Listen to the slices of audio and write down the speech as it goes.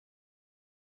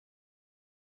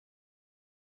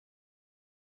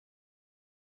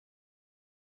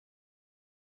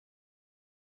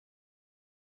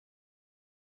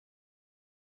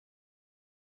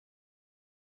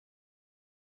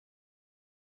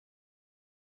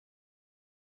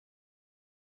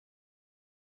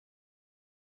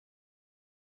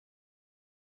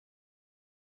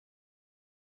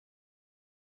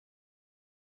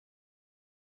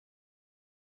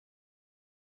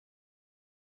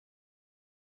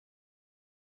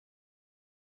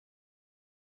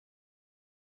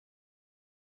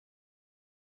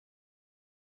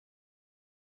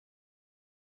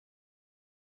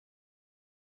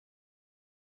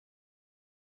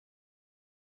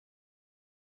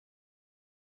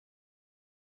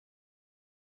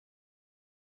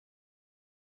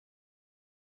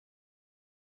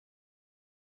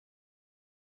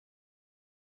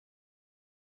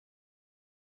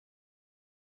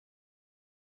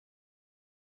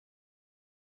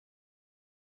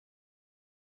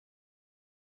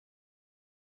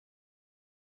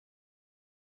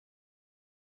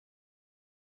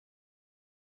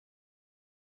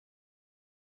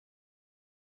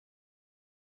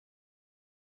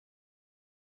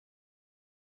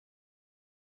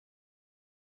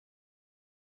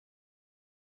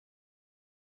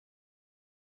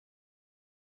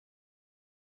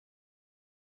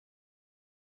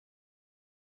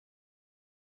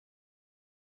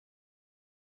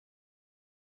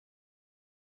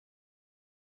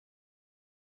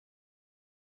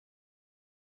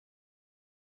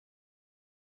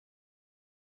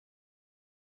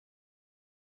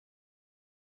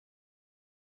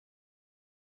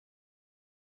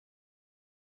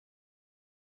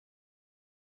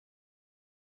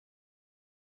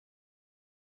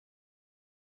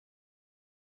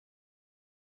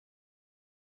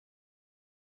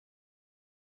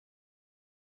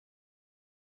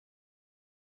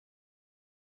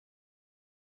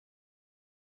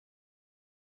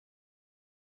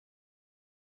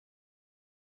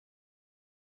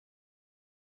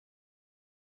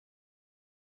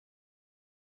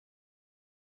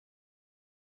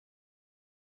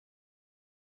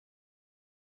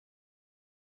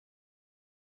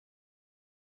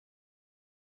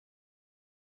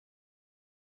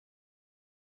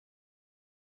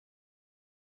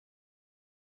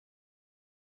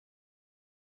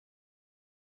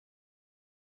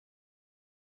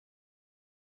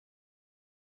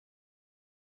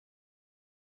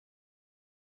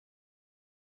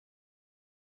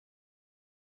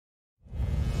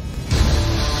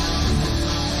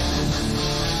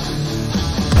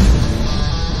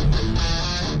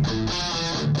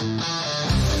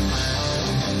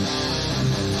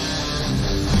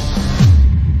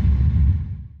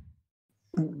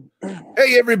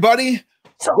Hey, everybody.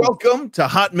 Welcome to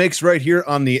Hot Makes right here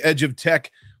on the Edge of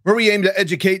Tech, where we aim to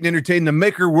educate and entertain the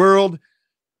maker world.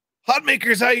 Hot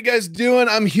Makers, how you guys doing?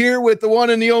 I'm here with the one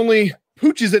and the only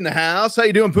Pooch is in the house. How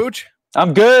you doing, Pooch?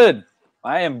 I'm good.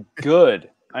 I am good.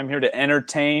 I'm here to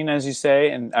entertain, as you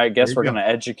say, and I guess we're going to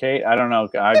educate. I don't know.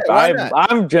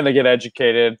 I'm going to get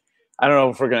educated. I don't know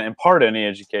if we're going to impart any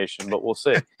education, but we'll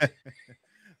see.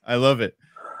 I love it.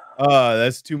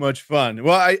 That's too much fun.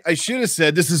 Well, I should have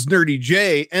said this is Nerdy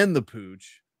J and the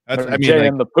Pooch. Jay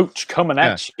and the Pooch coming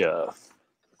at you.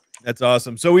 That's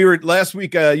awesome. So we were last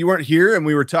week. You weren't here, and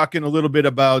we were talking a little bit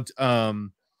about. I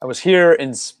was here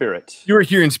in spirit. You were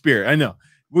here in spirit. I know.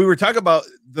 We were talking about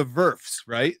the VERFs,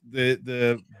 right?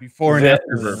 The before and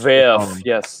after VERF.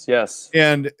 Yes.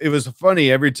 And it was funny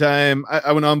every time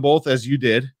I went on both as you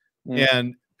did,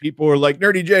 and people were like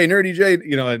Nerdy J,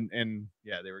 you know, and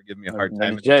yeah, they were giving me a hard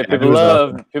time. Nerdy J. People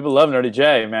love Nerdy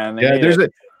J, man.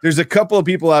 There's a couple of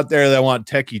people out there that want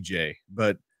Techie J,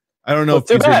 but I don't know if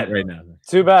too bad right now.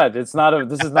 Too bad. This is not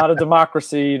a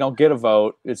democracy. You don't get a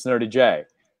vote. It's Nerdy J.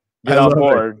 Get on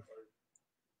board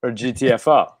or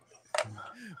GTFO.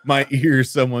 My ear,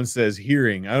 someone says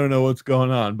hearing. I don't know what's going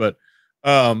on, but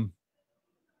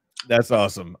that's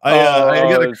awesome. I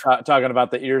got talking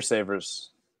about the ear savers.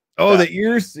 Oh, the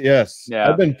ears, yes. Yeah,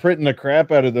 I've been printing the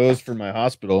crap out of those for my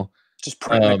hospital. Just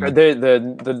print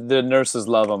the nurses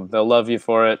love them. They'll love you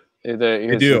for it.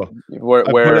 They do. I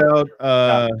put out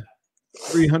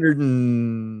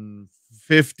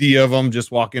 350 of them just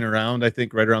walking around. I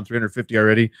think right around 350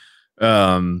 already,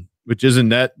 which isn't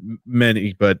that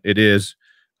many, but it is.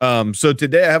 So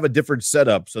today I have a different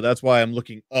setup, so that's why I'm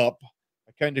looking up.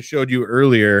 I kind of showed you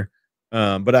earlier,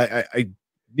 but I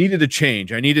needed a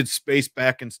change. I needed space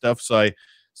back and stuff, so I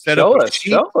set up a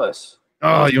sheet. Show us.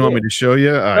 Oh, you want me to show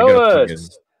you?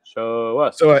 Show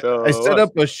us. So I set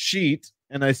up a sheet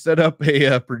and I set up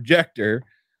a projector,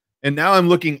 and now I'm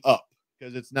looking up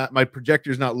because it's not, my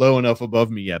projector's not low enough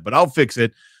above me yet, but I'll fix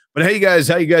it. But hey, guys,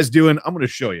 how you guys doing? I'm going to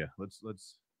show you. Let's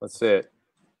see it.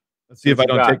 Let's see if I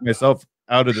don't take myself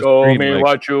out of the Show stream. me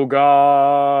what you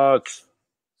got.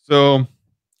 So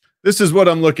this is what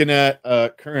I'm looking at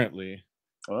currently.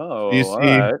 Oh, you see? all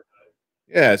right.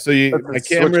 Yeah, so my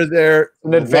camera there.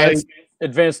 An advanced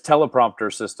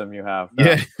teleprompter system you have.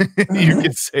 Yeah, you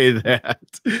could say that.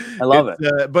 I love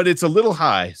it. But it's a little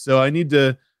high, so I need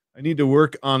to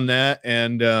work on that,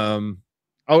 and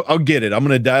I'll get it. I'm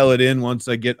gonna dial it in once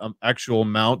I get an actual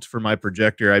mount for my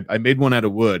projector. I made one out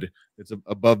of wood. It's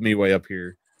above me way up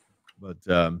here. But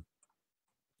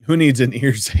who needs an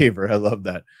ear saver? I love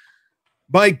that.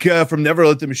 Mike from Never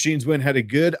Let the Machines Win had a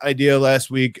good idea last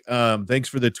week. Thanks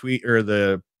for the tweet or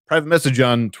the private message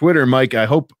on Twitter, Mike. I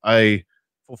hope I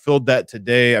fulfilled that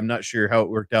today. I'm not sure how it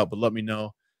worked out, but let me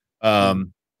know.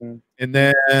 And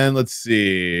then let's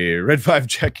see. Red 5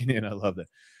 checking in. I love that.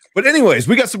 But anyways,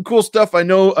 we got some cool stuff. I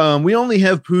know we only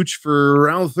have Pooch for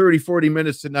around 30-40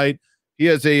 minutes tonight. He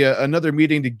has another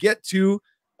meeting to get to.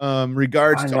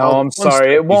 Regards to I'm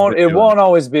sorry. It won't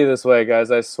always be this way, guys.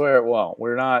 I swear it won't.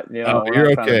 We're not, we're not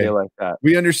okay. trying to be like that.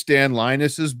 We understand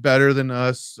Linus is better than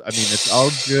us. I mean, it's all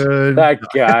good. That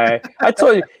guy. I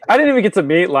told you, I didn't even get to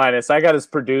meet Linus. I got his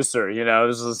producer, it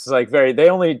was just like they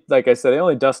only, like I said, they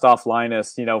only dust off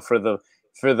Linus, for the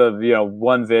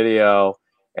one video,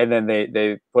 and then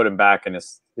they put him back in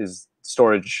his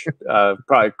storage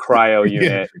probably cryo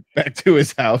unit. Back to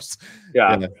his house.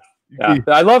 Yeah. Yeah,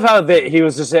 I love how he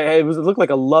was just. It looked like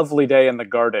a lovely day in the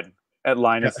garden at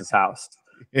Linus's house.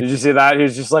 Did you see that? He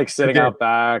was just like sitting out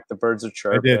back. The birds are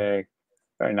chirping.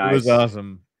 Very nice. It was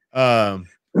awesome.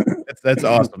 That's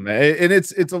awesome, man. And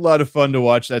it's a lot of fun to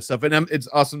watch that stuff. And it's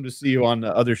awesome to see you on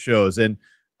the other shows. And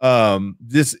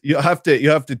this you have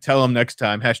to tell them next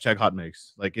time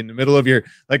 #HotMakes, like in the middle of your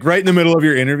right in the middle of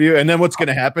your interview. And then what's going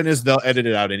to happen is they'll edit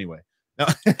it out anyway.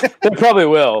 They probably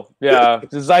will, yeah.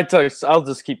 Because I'll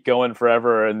just keep going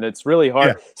forever, and it's really hard.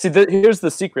 Yeah. See, here's the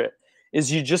secret: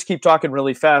 is you just keep talking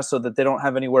really fast so that they don't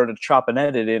have anywhere to chop and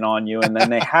edit in on you, and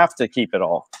then they have to keep it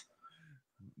all.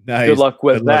 Nice. Good luck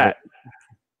with that.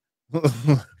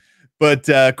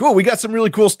 But cool, we got some really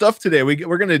cool stuff today.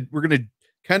 We're gonna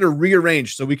kind of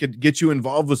rearrange so we could get you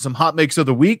involved with some hot makes of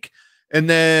the week, and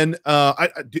then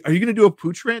are you gonna do a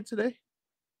Pooch rant today?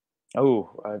 Oh,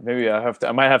 maybe I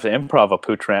might have to improv a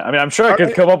Pooch rant. I mean, I'm sure I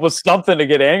could come up with something to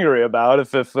get angry about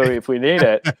if we need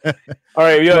it. All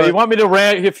right, you want me to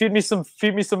rant? Feed me some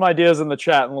ideas in the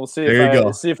chat, and we'll see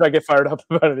if I get fired up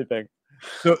about anything.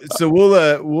 So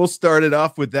we'll start it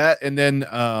off with that, and then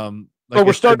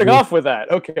we're starting off with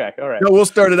that. Okay, all right. No, we'll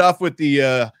start it off with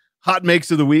the hot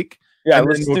makes of the week. Yeah, and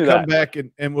let's then we'll do come that. back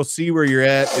and we'll see where you're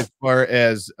at as far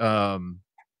as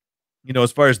you know,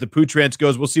 as far as the Pooch Ranch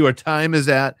goes. We'll see where time is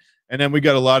at. And then we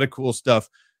got a lot of cool stuff.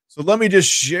 So let me just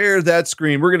share that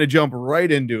screen. We're going to jump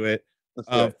right into it.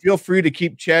 Feel free to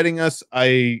keep chatting us.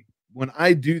 When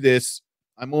I do this,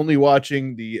 I'm only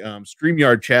watching the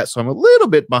StreamYard chat, so I'm a little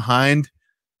bit behind.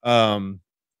 But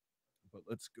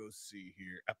let's go see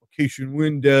here. Application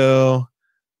window.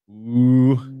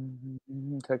 Ooh.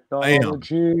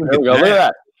 Technology. There we go. Look at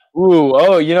that. Ooh.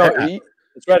 Oh, you know,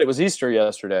 it's right. It was Easter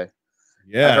yesterday.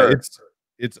 Yeah,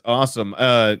 it's awesome.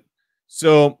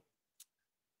 So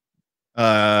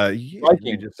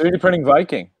Viking. 3D printing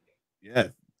Viking. Yeah.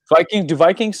 Viking. Do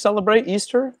Vikings celebrate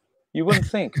Easter? You wouldn't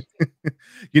think.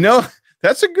 You know,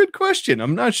 that's a good question.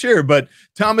 I'm not sure, but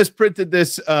Thomas printed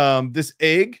this this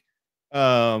egg.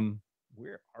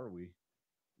 Where are we?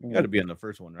 We got to be on the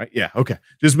first one, right? Yeah. Okay.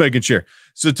 Just making sure.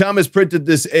 So Thomas printed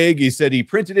this egg. He said he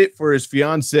printed it for his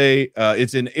fiance.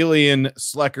 It's an alien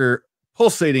slacker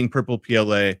pulsating purple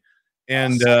PLA,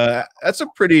 and that's a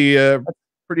pretty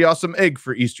awesome egg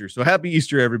for Easter. So happy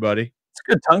Easter, everybody. It's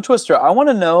a good tongue twister. I want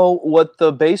to know what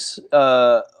the base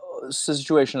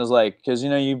situation is like, because you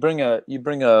know you bring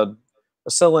a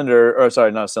cylinder, or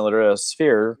sorry, not a cylinder, a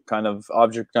sphere kind of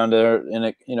object down there, and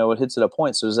it, you know, it hits at a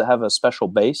point. So does it have a special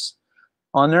base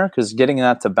on there? Because getting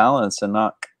that to balance and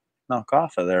not knock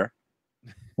off of there.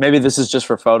 Maybe this is just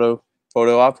for photo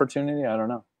opportunity. I don't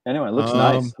know. Anyway, it looks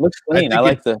nice. It looks clean.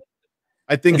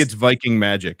 I think it's Viking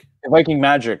magic. Viking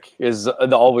magic is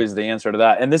always the answer to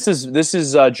that. And this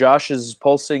is Josh's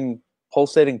pulsating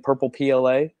purple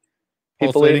PLA.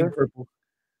 Pulsating purple.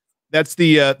 That's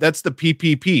the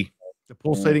PPP, the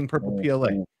pulsating purple PLA.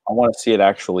 I want to see it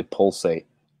actually pulsate.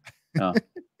 Yeah.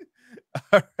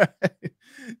 All right.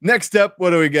 Next up,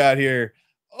 what do we got here?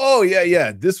 Oh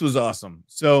yeah. This was awesome.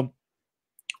 So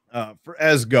for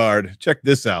Asgard, check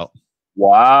this out.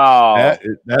 Wow,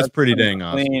 that's pretty dang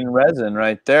awesome. Clean resin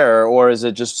right there, or is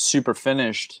it just super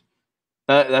finished?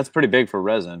 That's pretty big for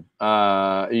resin.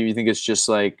 You think it's just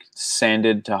like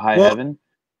sanded to high heaven?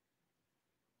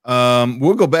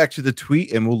 We'll go back to the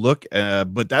tweet and we'll look.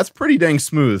 But that's pretty dang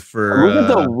smooth for.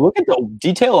 Look at the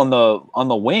detail on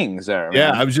the wings there.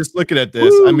 Yeah, man. I was just looking at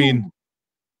this. Woo! I mean,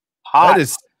 hot.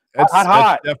 That's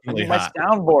definitely hot. My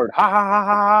soundboard.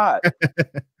 Hot.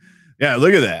 Yeah,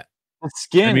 look at that. The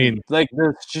skin, I mean, like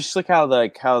just look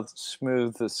how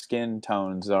smooth the skin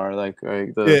tones are, and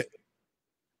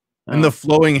the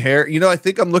flowing hair. You know, I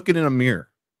think I'm looking in a mirror.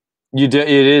 It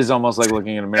is almost like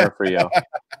looking in a mirror for you.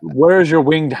 Where's your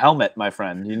winged helmet, my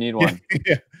friend? You need one.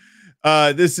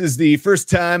 Yeah. This is the first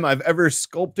time I've ever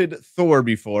sculpted Thor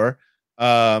before.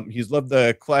 He's loved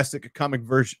the classic comic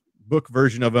book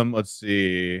version of him. Let's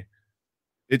see.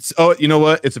 You know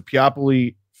what? It's a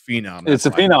Peopoli Phenom. It's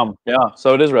a Phenom. Yeah.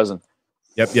 So it is resin.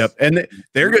 Yep. And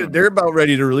they're about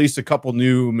ready to release a couple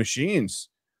new machines.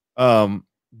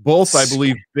 Both, I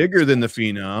believe, bigger than the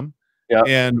Phenom. Yeah.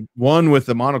 And one with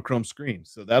a monochrome screen.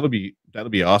 So that'll be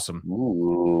awesome.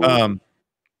 Ooh.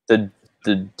 The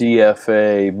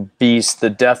DFA beast, the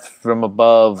death from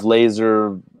above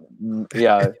laser.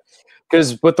 Yeah.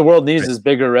 Because what the world needs is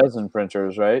bigger resin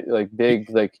printers, right? Like big,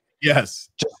 like yes.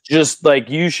 Just like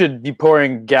you should be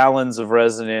pouring gallons of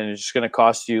resin in. It's just going to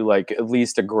cost you like at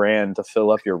least $1,000 to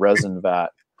fill up your resin vat.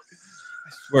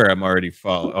 I swear I'm already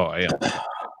following. Oh, I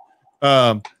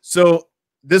am. So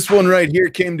this one right here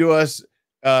came to us,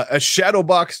 a shadow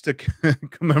box to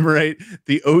commemorate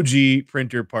the OG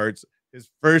printer parts. His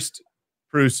first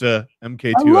Prusa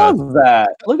MK2S. I love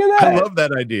that. Look at that. I love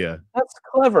that idea. That's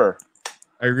clever.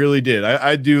 I really did.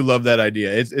 I do love that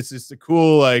idea. It's just a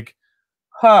cool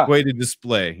way to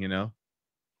display, you know.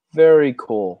 Very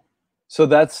cool. So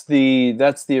that's the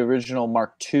original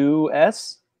Mark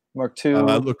IIs. Mark II.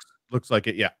 Looks like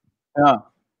it. Yeah. Yeah.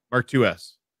 Mark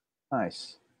IIs.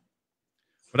 Nice.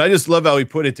 But I just love how he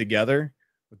put it together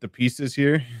with the pieces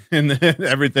here and then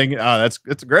everything. Oh, that's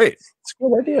great. It's a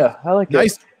good idea. I like it.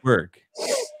 Nice work.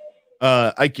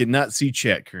 I cannot see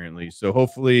chat currently, so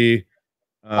hopefully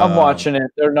I'm watching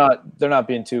it. They're not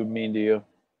being too mean to you.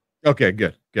 Okay,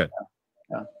 good. Yeah.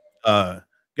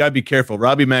 Gotta be careful.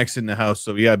 Robbie Mac's in the house,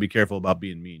 so you gotta be careful about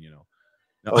being mean, you know.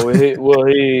 No. Oh,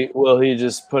 will he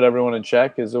just put everyone in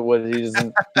check? Is it what he's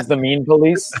the mean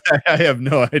police? I have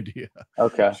no idea.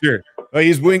 Okay. Sure. Well,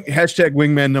 he's #wingman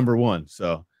 #1.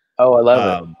 So I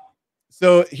love it.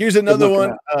 So here's another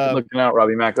one. Looking out,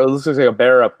 Robbie Mac. Oh, this looks like a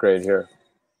bear upgrade here.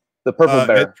 The purple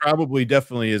bear. It probably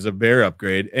definitely is a bear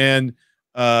upgrade. And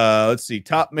let's see,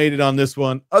 Top made it on this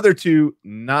one. Other two,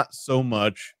 not so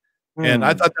much. And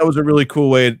I thought that was a really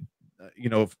cool way, you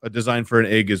know, a design for an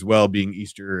egg as well, being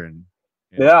Easter and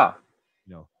yeah,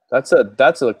 you know, that's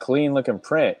a clean looking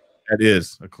print. That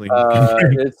is a clean.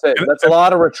 That's a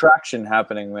lot of retraction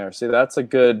happening there. See, that's a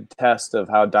good test of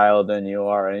how dialed in you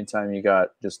are. Anytime you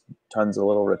got just tons of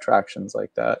little retractions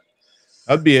like that.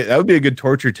 That would be a good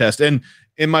torture test. And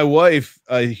my wife,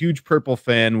 a huge purple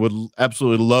fan, would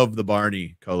absolutely love the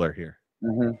Barney color here.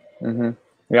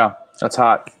 Yeah, that's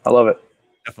hot. I love it.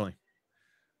 Definitely.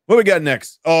 What we got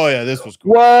next? Oh yeah, this was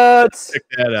cool. What? Check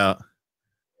that out.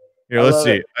 Here, let's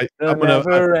see. I'm gonna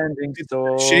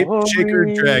shape shaker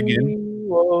dragon.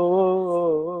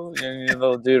 Whoa, and your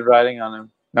little dude riding on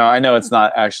him. No, I know it's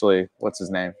not actually what's his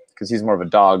name because he's more of a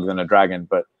dog than a dragon,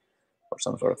 but or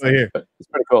some sort of thing. Here. But it's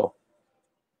pretty cool.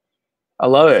 I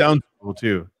love it. Sounds cool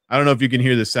too. I don't know if you can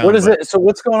hear the sound. What is it? So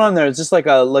what's going on there? It's just like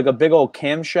a big old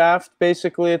camshaft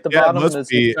basically at the bottom.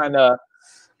 It's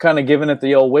kind of giving it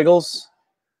the old wiggles.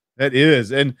 That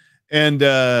is, and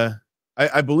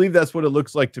I believe that's what it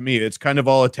looks like to me. It's kind of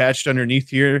all attached underneath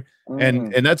here,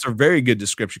 and that's a very good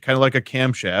description, kind of like a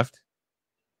camshaft.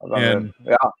 And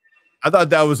yeah, I thought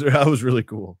that was really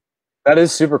cool. That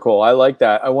is super cool. I like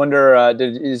that. I wonder,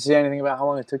 did you see anything about how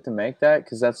long it took to make that?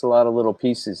 Because that's a lot of little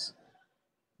pieces.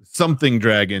 Something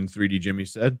Dragon 3D Jimmy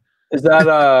said. Is that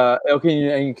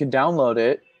okay? And you can download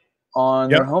it on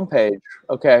their homepage.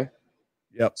 Okay.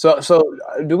 Yep. So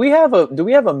do we have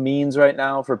a means right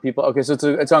now for people? Okay, so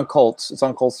it's on Colts. It's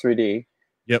on Colts 3D.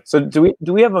 Yep. So do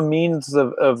we have a means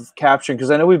of capturing? Because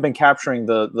I know we've been capturing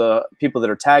the people that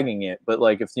are tagging it, but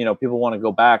like if people want to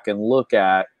go back and look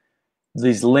at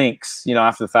these links,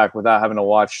 after the fact without having to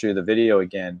watch through the video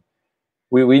again,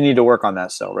 we need to work on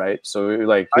that still, right?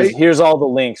 So here's all the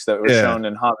links that were shown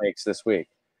in HotMakes this week.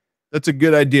 That's a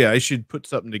good idea. I should put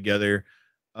something together.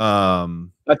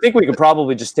 I think we could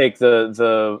probably just take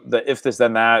the if this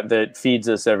then that feeds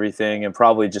us everything and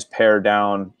probably just pare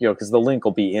down, because the link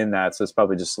will be in that, so it's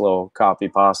probably just a little copy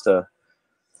pasta.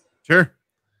 Sure.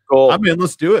 Cool. I mean,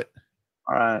 let's do it.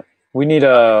 All right. We need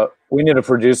a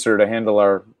producer to handle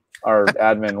our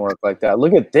admin work like that.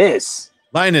 Look at this.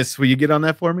 Linus, will you get on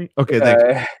that for me? Okay,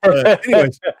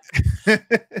 thanks.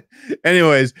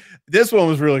 Anyways, this one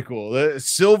was really cool. The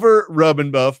silver rub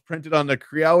and buff printed on the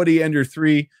Creality Ender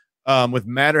 3 with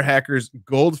Matter Hackers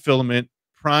gold filament,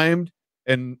 primed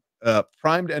and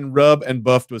rub and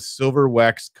buffed with silver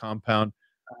wax compound.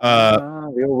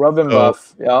 The rub and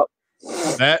buff. Yep.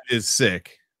 That is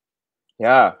sick.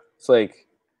 Yeah, it's like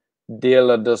de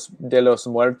los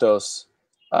Muertos.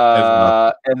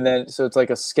 And then so it's like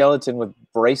a skeleton with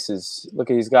braces. Look,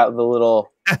 he's got the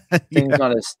little things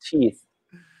on his teeth.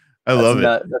 I love it.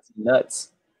 That's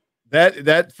nuts.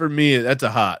 That for me, that's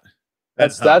a hot.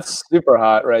 That's super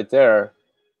hot right there.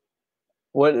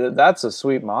 That's a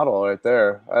sweet model right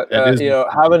there.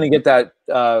 Having to get that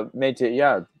made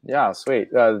to sweet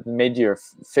made to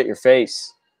fit your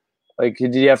face. Like,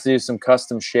 did you have to do some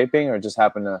custom shaping, or just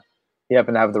happen to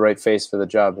have the right face for the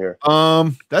job here?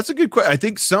 That's a good question. I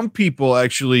think some people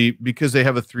actually, because they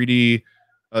have a 3D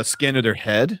scan of their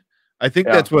head, I think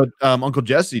that's what Uncle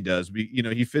Jesse does.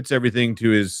 He fits everything to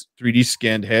his 3D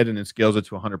scanned head and then scales it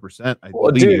to 100%.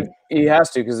 Well, dude, he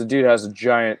has to, because the dude has a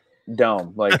giant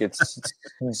dome. Like it's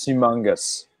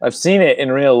humongous. I've seen it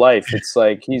in real life. It's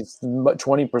like he's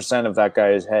 20% of that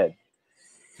guy's head.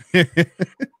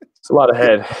 It's a lot of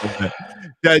head.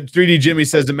 3D Jimmy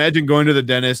says, imagine going to the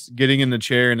dentist, getting in the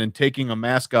chair, and then taking a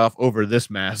mask off over this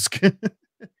mask.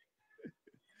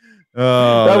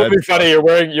 That would be funny. You're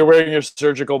wearing your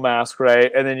surgical mask,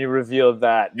 right? And then you reveal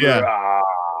that. Yeah.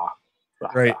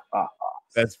 Right.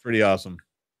 That's pretty awesome.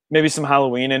 Maybe some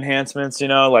Halloween enhancements,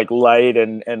 like light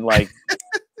and like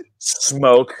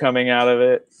smoke coming out of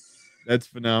it. That's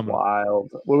phenomenal.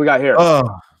 Wild. What do we got here?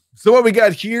 So what we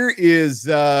got here is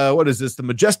what is this? The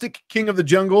Majestic King of the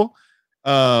Jungle.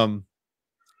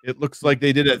 It looks like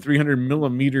they did at 300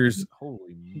 millimeters.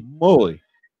 Holy moly!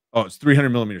 Oh, it's 300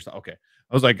 millimeters. Okay,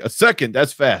 I was like, a second.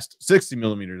 That's fast. 60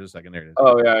 millimeters a second. There it is.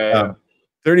 Oh yeah.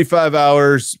 35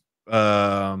 hours.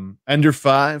 Ender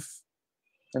 5.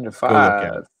 Ender 5.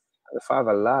 Ender 5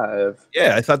 alive.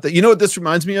 Yeah, I thought that. You know what this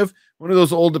reminds me of? One of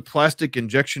those old plastic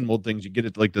injection mold things you get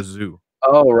at like the zoo.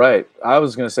 Oh, right. I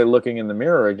was going to say looking in the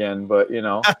mirror again, but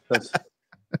that's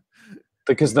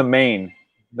because the mane.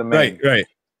 Right.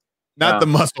 Not the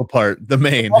muscle part, the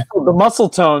mane. The muscle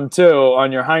tone too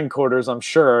on your hindquarters, I'm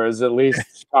sure, is at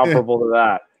least comparable to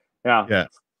that. Yeah. Yeah.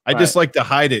 I just like to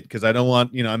hide it because I don't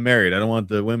want, I'm married. I don't want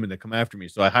the women to come after me.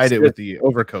 So I hide it with the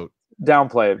overcoat.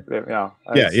 Downplay it. Yeah.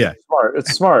 Yeah. Smart.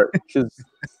 It's smart.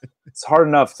 It's hard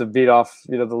enough to beat off,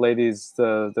 the ladies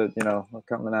that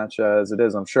coming at you as it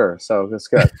is, I'm sure. So it's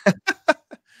good.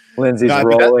 Lindsay's No,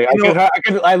 but rolling.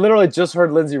 I literally just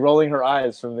heard Lindsay rolling her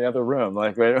eyes from the other room.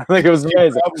 Like it was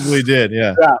amazing. Probably did,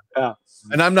 yeah. Yeah.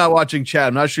 And I'm not watching chat.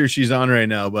 I'm not sure if she's on right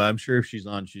now, but I'm sure if she's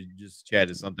on, she just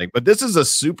chatted something. But this is a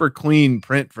super clean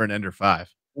print for an Ender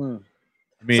 5. Mm.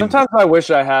 I mean, sometimes I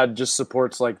wish I had just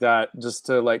supports like that, just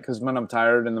to like, because when I'm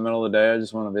tired in the middle of the day, I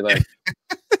just want to be like,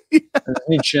 yeah. I just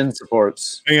need chin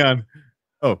supports. Hang on.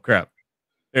 Oh crap!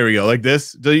 There we go. Like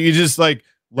this. Do you just like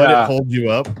let it hold you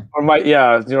up? For my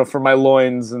for my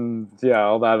loins and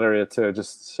all that area too. I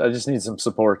just need some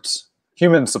supports,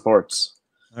 human supports.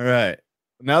 All right.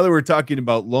 Now that we're talking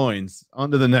about loins,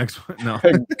 on to the next one. No,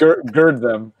 gird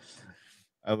them.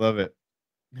 I love it.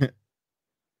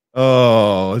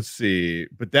 Oh, let's see.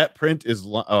 But that print is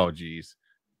oh geez.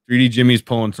 3D Jimmy's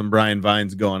pulling some Brian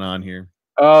Vines going on here.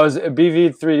 Oh, is it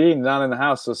BV3D not in the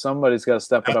house, so somebody's got to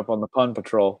step it up on the pun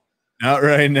patrol. Not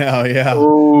right now, yeah.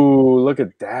 Oh, look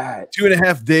at that.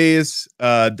 2.5 days.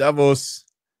 Davos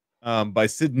by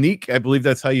Sidnique. I believe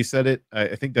that's how you said it.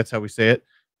 I think that's how we say it.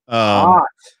 Hot.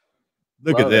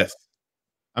 Look Love at this.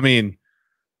 I mean,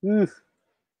 Oof.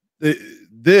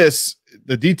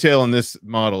 the detail in this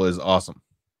model is awesome.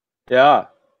 Yeah,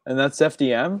 and that's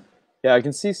FDM. Yeah, I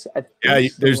can see.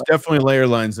 There's definitely layer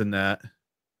lines in that.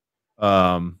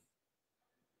 Man,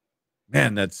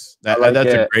 that's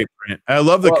a great print. I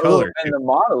love the color and the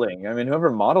modeling. I mean, whoever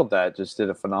modeled that just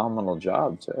did a phenomenal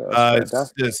job too.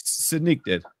 Sidnique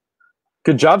did.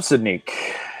 Good job, Sidnique.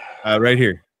 Right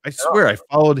here. I swear I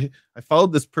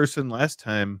followed this person last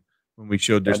time when we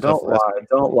showed their stuff.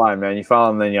 Don't lie, man. You follow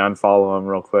them, then you unfollow them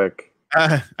real quick.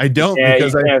 I don't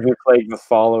because you can't be plagued with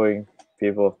following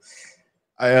people.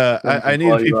 I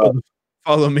need people to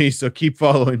follow me, so keep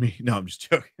following me. No, I'm just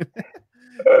joking.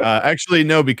 Actually,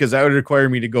 no, because that would require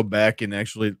me to go back and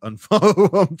actually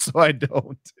unfollow them, so I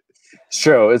don't. It's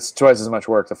true. It's twice as much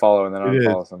work to follow and then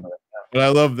unfollow somebody. Yeah. But I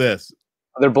love this.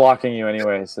 They're blocking you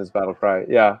anyway, says Battlecry.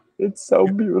 Yeah, it's so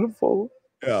beautiful.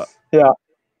 Yeah. Yeah.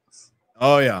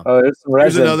 Oh yeah. Oh,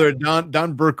 there's another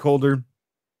Don Burkholder.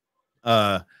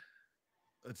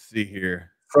 Let's see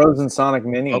here. Frozen Sonic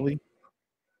Mini. Probably.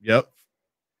 Yep.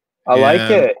 I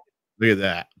like it. Look at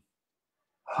that.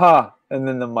 Huh. And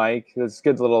then the mic. There's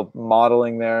good little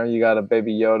modeling there. You got a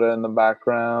Baby Yoda in the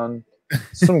background.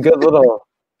 Some good little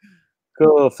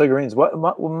figurines.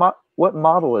 What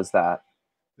model is that?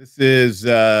 This is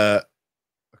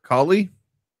Akali.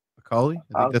 Akali?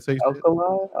 I think that's how you say it.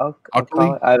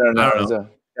 Akali? I don't know.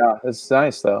 Yeah, it's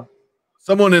nice though.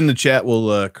 Someone in the chat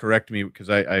will correct me because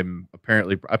I'm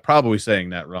probably saying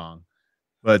that wrong.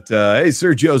 But hey,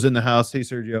 Sergio's in the house. Hey,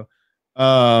 Sergio.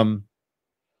 Zolan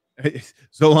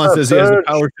says he has a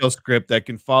PowerShell script that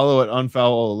can follow and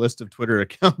unfollow a list of Twitter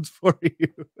accounts for you.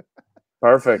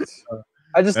 Perfect.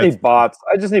 I just need bots.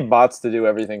 I just need bots to do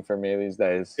everything for me these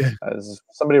days. Yeah.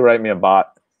 Somebody write me a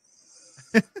bot.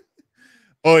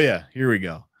 Oh yeah, here we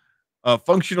go.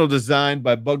 Functional design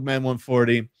by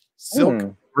Bugman140.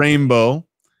 Silk Rainbow.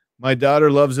 My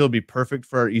daughter loves it'll be perfect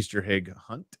for our Easter egg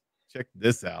hunt. Check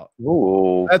this out.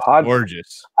 Ooh, that's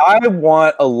gorgeous. I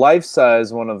want a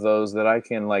life-size one of those that I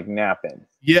can like nap in.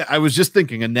 Yeah, I was just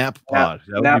thinking a nap pod.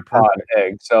 Nap pod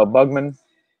egg. So Bugman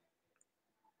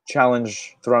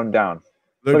challenge thrown down.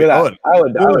 Look at that. I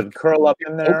would curl up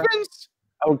in there.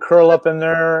 I would curl up in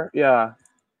there. Yeah.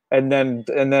 And then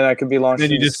I could be launched.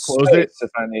 Then you just close it if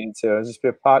I needed to. It'd just be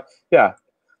a pot. Yeah.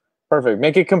 Perfect.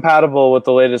 Make it compatible with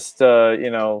the latest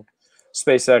SpaceX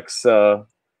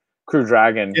Crew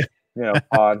Dragon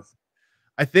pod.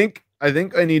 I think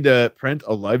I need to print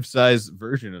a life-size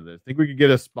version of this. I think we could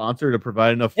get a sponsor to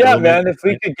provide enough. Yeah, man. If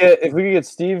we could get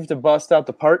Steve to bust out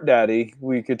the part daddy,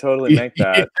 we could totally make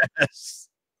that. Yes.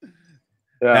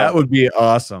 Yeah. That would be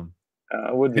awesome.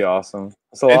 It would be awesome.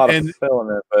 It's a lot of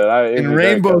filament, but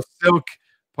rainbow silk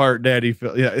part daddy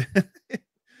fill. Yeah.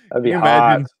 That'd be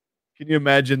hot. Can you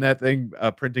imagine that thing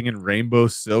printing in rainbow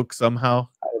silk somehow?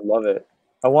 I would love it.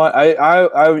 I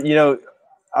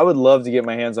would love to get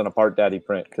my hands on a part daddy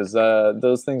print because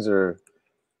those things are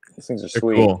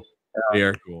sweet. Cool. Yeah. They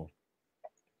are cool.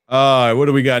 What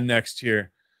do we got next here?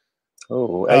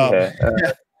 Oh,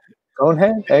 egghead.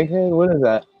 Conehead? Egghead? What is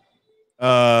that?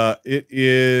 It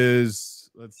is.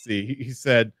 Let's see. He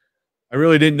said, "I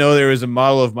really didn't know there was a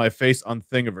model of my face on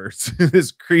Thingiverse."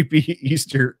 This creepy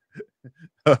Easter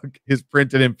is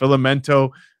printed in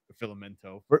filamentum,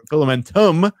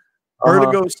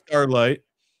 Vertigo Starlight.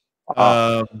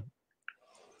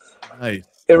 Nice.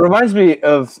 It reminds me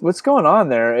of what's going on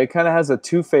there. It kind of has a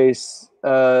Two-Face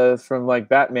from like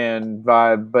Batman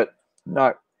vibe, but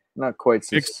not quite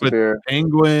so severe.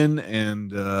 Penguin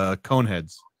and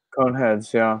Coneheads.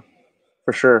 Coneheads, yeah,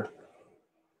 for sure.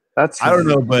 That's I don't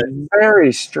know, but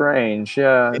very strange.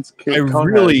 Yeah, it's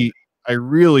I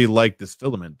really like this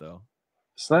filament though.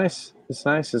 It's nice. It's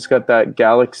nice. It's got that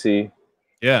galaxy.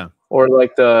 Yeah. Or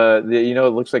like the you know,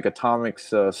 it looks like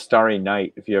Atomic's Starry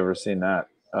Night, if you ever seen that.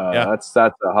 Yeah. That's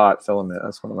a hot filament.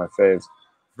 That's one of my faves.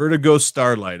 Vertigo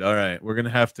Starlight. All right. We're gonna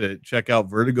have to check out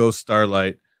Vertigo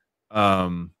Starlight.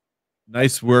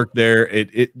 Nice work there.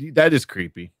 It that is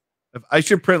creepy. I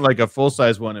should print like a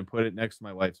full-size one and put it next to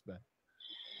my wife's bed.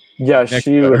 Yeah,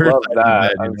 she would love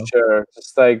that, I'm know? sure.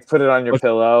 Just like put it on your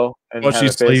pillow and while have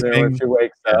she's it facing her when sleeping. she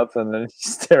wakes up, and then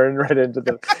she's staring right into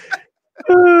the.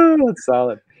 That's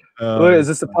solid. Wait, is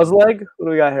this a puzzle egg? What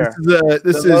do we got here?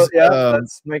 This is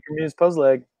that's Maker Muse puzzle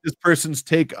egg. This person's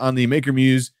take on the Maker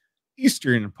Muse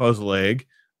Eastern puzzle egg.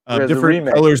 There's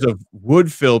Different colors of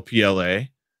wood fill PLA,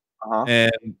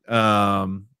 and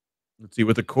let's see,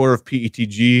 with a core of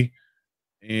PETG.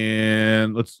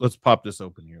 And let's pop this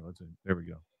open here. There we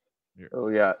go. Here. Oh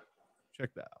yeah, check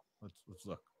that out. Let's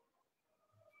look.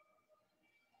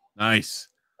 Nice.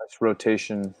 Nice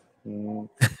rotation. It's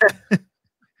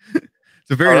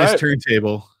a very nice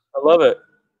turntable. I love it.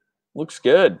 Looks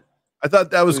good. I thought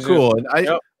that was cool, and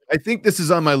I think this is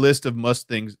on my list of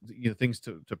things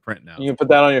to print now. You can put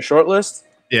that on your short list.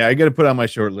 Yeah, I got to put on my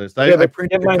short list. I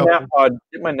printed get my nap pod.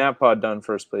 Get my nap pod done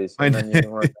first, please. And then you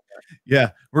can work on that.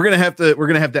 Yeah, we're gonna have to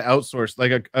outsource.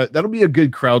 Like that'll be a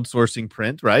good crowdsourcing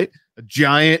print, right? A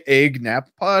giant egg nap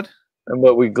pod. And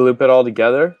what, we gloop it all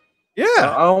together? Yeah.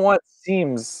 I don't want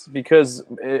seams because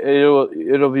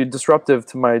it'll be disruptive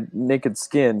to my naked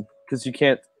skin, because you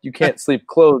can't sleep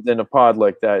clothed in a pod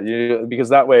like that. Because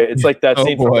that way it's like that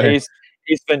scene from Ace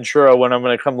Ventura when I'm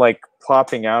gonna come like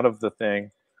plopping out of the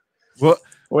thing. Well,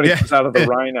 when it comes out of the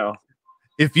rhino.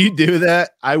 If you do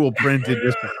that, I will print it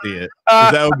just to see it.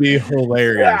 That would be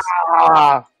hilarious.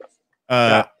 I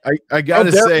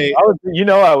gotta say,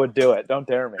 I would do it. Don't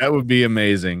dare me. That would be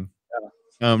amazing.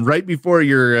 Yeah. Right before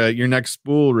your next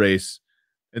spool race,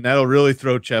 and that'll really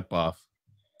throw Chep off.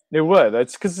 It would.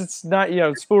 That's because it's not,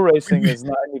 spool racing is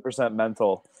 90%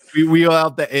 mental. We wheel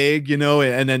out the egg, and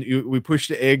then we push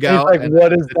the egg out. Like,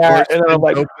 what is that? And then I'm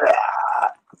like,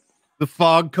 the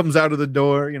fog comes out of the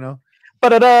door,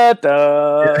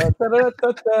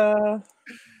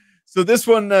 So this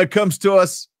one comes to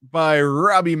us by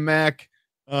Robbie Mack.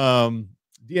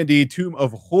 D&D Tomb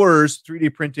of Horrors,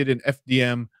 3D printed in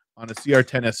FDM on a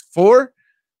CR10S4,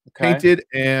 painted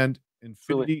and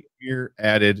infinity mirror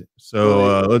added.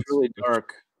 So let's really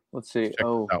dark. Let's see.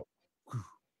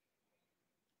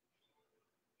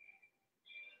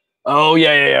 Oh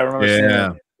yeah. I remember seeing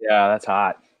it. Yeah, that's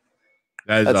hot.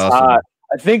 That's awesome. Hot.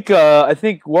 I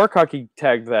think Work Hockey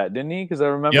tagged that, didn't he? Because I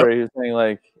remember he was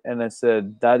saying and I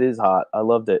said that is hot. I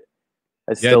loved it.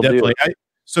 I still do.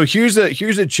 So here's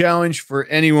a challenge for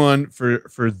anyone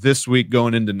for this week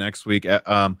going into next week.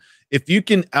 If you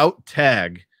can out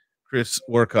tag Chris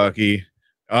Work Hockey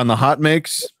on the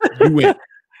HotMakes, you win.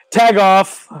 Tag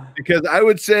off, because I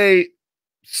would say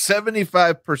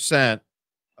 75%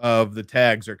 of the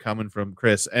tags are coming from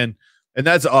Chris, and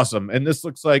that's awesome. And this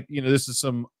looks like, this is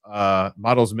some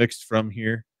models mixed from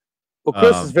here. Well,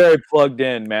 Chris is very plugged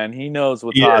in, man. He knows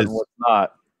what's hot and what's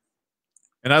not.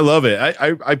 And I love it.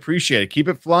 I appreciate it. Keep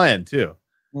it flying too.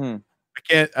 I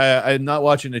can't. I'm not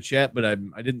watching the chat, but I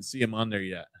didn't see him on there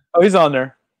yet. Oh, he's on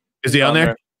there. Is he on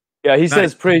there? Yeah, he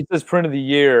says print of the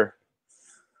year.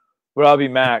 Robbie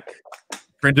Mack.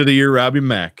 Print of the year, Robbie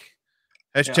Mack.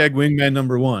 Hashtag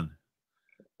Wingman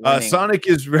 #1. Sonic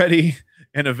is ready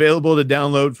and available to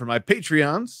download for my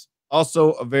Patreons.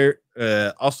 Also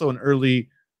also an early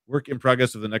work in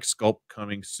progress of the next sculpt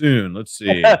coming soon. Let's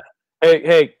see.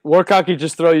 Hey, Work Hockey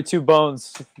just throw you 2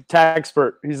 bones.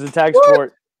 Tagspert. He's a tag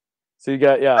sport. So you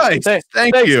got Nice.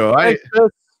 Thanks, you. Thanks,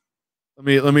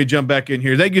 let me jump back in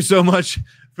here. Thank you so much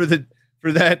for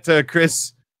that,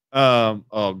 Chris.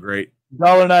 Oh, great.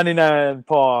 $1.99,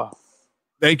 Paul.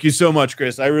 Thank you so much,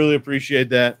 Chris. I really appreciate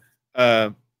that.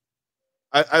 I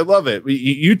love it.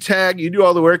 You tag, you do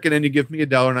all the work, and then you give me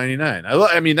 $1.99.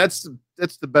 I mean, that's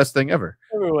the best thing ever.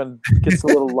 Everyone gets a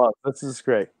little love. This is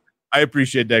great. I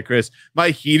appreciate that, Chris.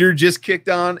 My heater just kicked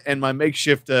on, and my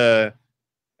makeshift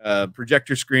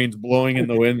projector screen's blowing in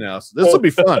the wind now. So this will be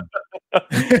fun.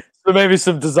 So maybe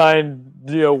some design,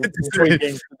 tweaking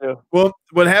to do. Well,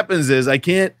 what happens is I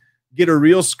can't get a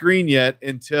real screen yet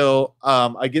until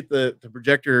I get the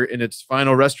projector in its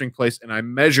final resting place and I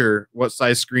measure what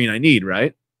size screen I need,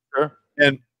 right? Sure.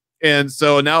 And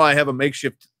so now I have a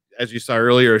makeshift, as you saw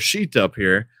earlier, a sheet up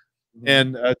here.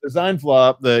 And design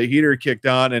flop, the heater kicked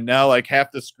on, and now like half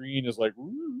the screen is like,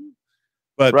 woo.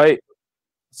 But right.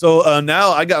 So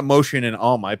now I got motion in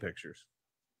all my pictures.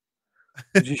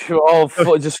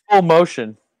 Just full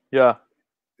motion. Yeah.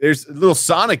 There's a little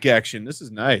Sonic action. This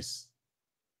is nice.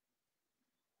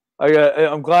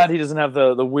 I'm glad he doesn't have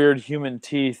the weird human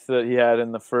teeth that he had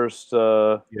in the first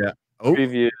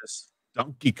previews.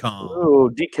 Donkey Kong.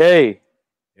 Ooh, DK.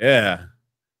 Yeah.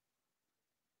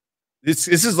 This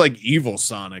is like evil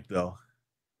Sonic though.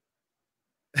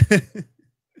 Did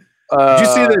you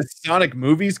see the Sonic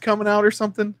movies coming out or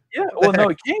something? Yeah, well, no,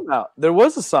 it came out. There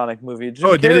was a Sonic movie.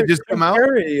 Did it just come out?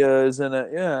 Carrey is in it.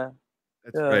 Yeah,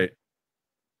 that's right.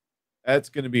 That's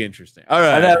going to be interesting. All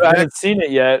right, I haven't seen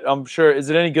it yet. I'm sure. Is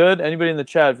it any good? Anybody in the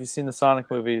chat, if you've seen the Sonic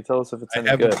movie, tell us if it's any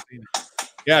good. Seen it.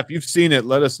 Yeah, if you've seen it,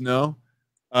 let us know.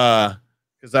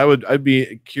 Because I'd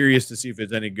be curious to see if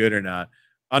it's any good or not.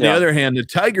 On the other hand, the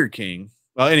Tiger King.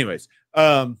 Well, anyways,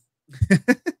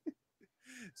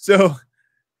 so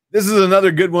this is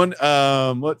another good one.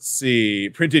 Let's see,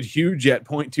 printed huge at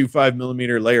 0.25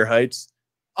 millimeter layer heights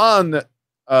on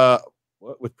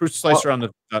with Pooch slicer on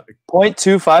the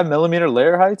 0.25 millimeter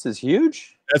layer heights is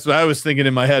huge. That's what I was thinking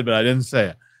in my head, but I didn't say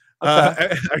it.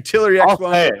 Artillery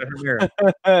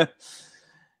X1.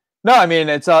 No, I mean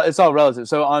it's all relative.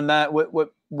 So on that,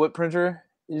 what printer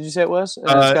did you say it was?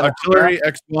 Artillery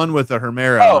X1 with a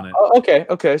Hermera on it. Oh,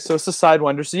 okay. So it's a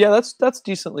Sidewinder. So yeah, that's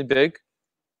decently big.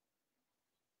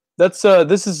 That's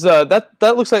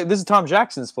that looks like this is Tom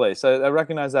Jackson's place. I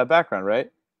recognize that background,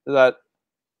 right?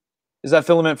 Is that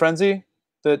Filament Frenzy?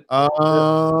 Yep.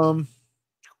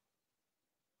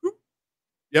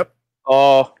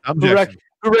 Oh,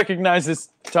 who recognizes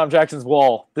Tom Jackson's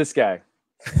wall? This guy.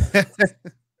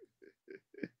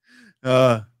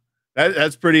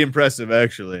 That's pretty impressive,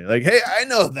 actually. Like, hey, I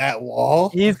know that wall.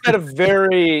 He's got a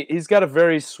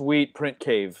very sweet print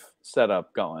cave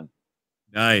setup going.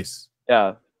 Nice.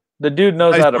 Yeah, the dude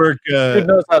knows how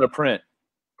to print.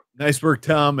 Nice work,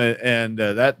 Tom, and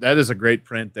that is a great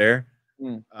print there.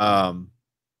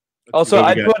 Also,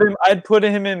 I'd put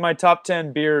him in my top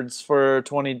 10 beards for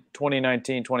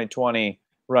 2019, 2020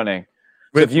 running.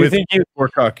 So if you think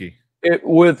Warcocky.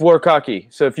 With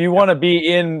Warcocky. So if you want to be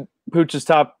in Pooch's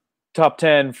top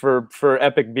 10 for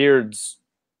epic beards,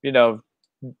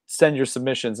 send your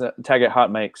submissions. Tag at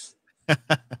HotMakes.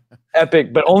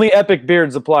 Epic, but only epic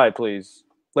beards apply, please.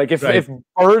 Like if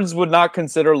birds would not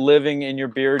consider living in your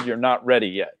beard, you're not ready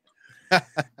yet.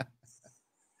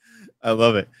 I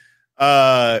love it.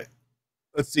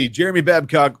 Let's see. Jeremy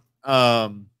Babcock. I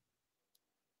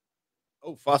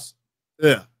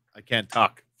can't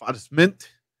talk.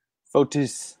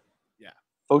 Fotis. Yeah.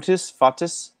 Fotis.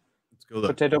 Let's go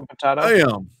look. Potato.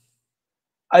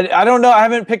 I don't know. I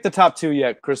haven't picked the top 2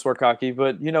 yet, Chris Warcocky,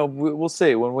 but we'll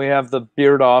see when we have the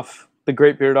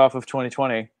great beard off of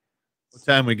 2020. What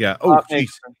time we got? Oh,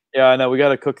 yeah, I know. We got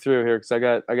to cook through here because I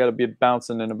got to be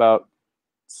bouncing in about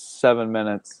 7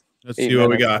 minutes. Let's see what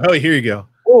we got. Oh, here you go.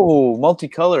 Oh,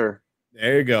 multicolor.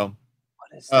 There you go.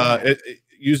 What is that? It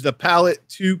used the palette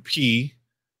 2P.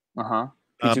 P2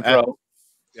 Pro.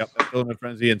 Yep, Filament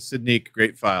Frenzy and Sydney.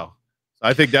 Great file. So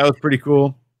I think that was pretty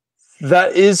cool.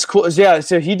 That is cool. Yeah,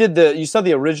 so he did you saw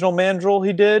the original mandrel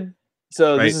he did?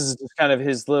 So this is just kind of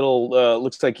his little,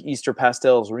 looks like Easter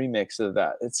Pastels remix of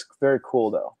that. It's very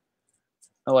cool, though.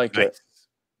 I like it.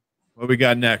 What we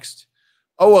got next?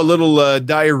 Oh, a little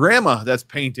diorama that's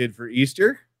painted for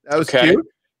Easter. That was cute.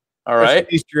 All right.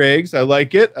 Easter eggs. I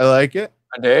like it. I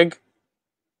dig.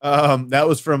 That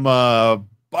was from Bob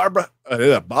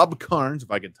Carnes,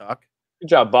 if I can talk. Good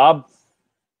job, Bob.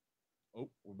 Oh,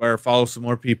 we better follow some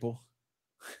more people.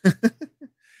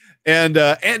 And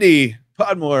Andy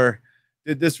Podmore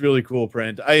did this really cool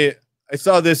print. I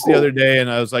saw this the other day,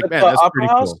 and I was like, man, that's pretty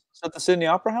cool. Is that the Sydney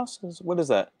Opera House? What is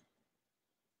that?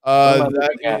 I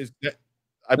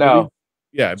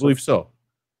believe so.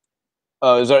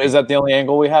 Is that the only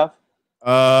angle we have?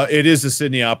 It is the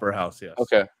Sydney Opera House, yes.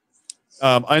 Okay.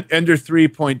 Under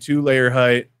 3.2 layer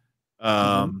height.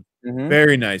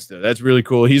 Very nice, though. That's really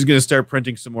cool. He's going to start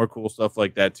printing some more cool stuff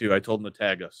like that, too. I told him to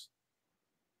tag us.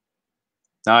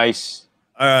 Nice.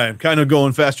 All right, I'm kind of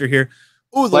going faster here.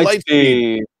 Oh, the light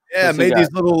speed. Yeah, made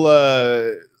these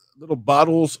little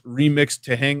bottles remixed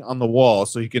to hang on the wall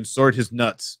so he can sort his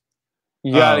nuts.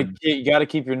 You gotta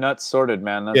keep your nuts sorted,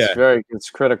 man. That's it's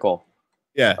critical.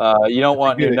 Yeah. You don't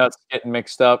want your nuts getting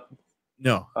mixed up.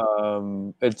 No.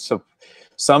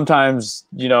 Sometimes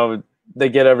they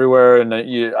get everywhere, and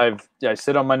I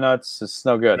sit on my nuts. It's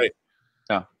no good. Right.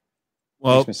 No.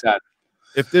 Well, makes me sad.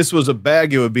 If this was a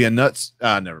bag, it would be a nuts.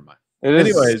 Never mind.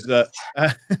 Anyways,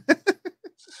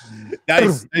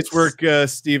 nice work,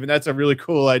 Steven. That's a really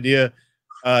cool idea.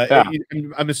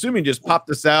 I'm assuming just pop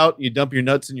this out, you dump your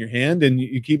nuts in your hand, and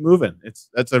you keep moving.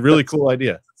 That's a really cool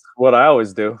idea. What I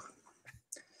always do.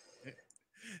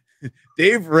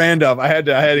 Dave Randolph. I had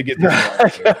to get this.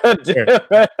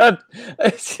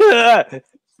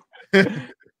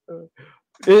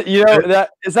 You know, that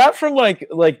is that from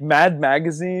like Mad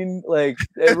Magazine? Like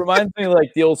it reminds me of,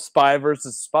 like the old Spy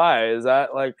versus Spy. Is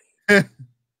that like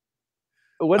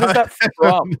what is that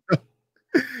from?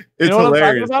 It's you know what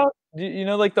hilarious. I'm talking about? You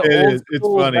know, like the old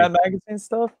school Mad Magazine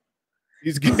stuff.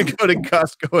 He's gonna go to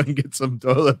Costco and get some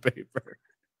toilet paper.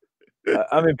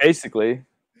 I mean, basically.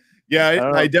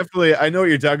 Yeah, I definitely know what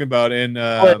you're talking about. And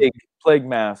plague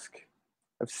mask.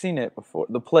 I've seen it before.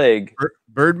 The Plague.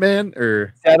 Birdman,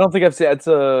 or yeah, I don't think I've seen it.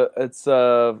 It's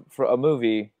for a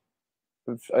movie.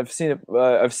 I've seen it.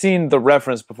 I've seen the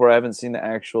reference before. I haven't seen the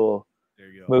actual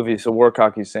movie. So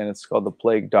Warcock saying it's called the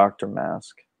Plague Doctor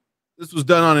Mask. This was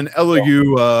done on an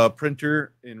LU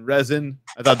printer in resin.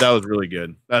 I thought that was really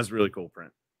good. That's a really cool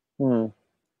print.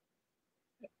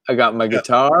 I got my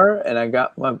guitar and I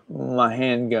got my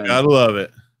handgun. Gotta love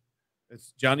it.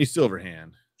 It's Johnny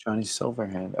Silverhand. Johnny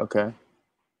Silverhand. Okay.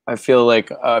 I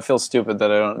feel stupid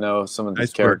that I don't know some of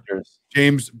these characters. Work.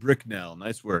 James Bricknell.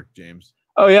 Nice work, James.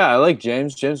 Oh yeah, I like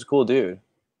James. James is a cool dude.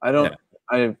 I don't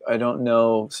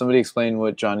know. Somebody explain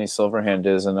what Johnny Silverhand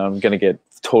is, and I'm gonna get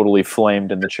totally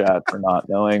flamed in the chat for not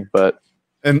knowing.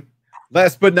 And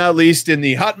last but not least, in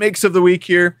the hot makes of the week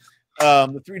here,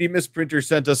 the 3D Mist printer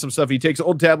sent us some stuff. He takes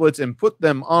old tablets and put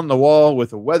them on the wall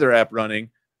with a weather app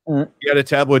running. He had a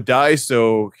tablet die,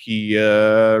 so he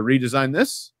redesigned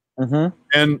this.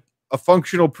 And a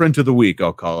functional print of the week,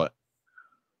 I'll call it.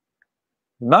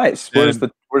 Nice. Where's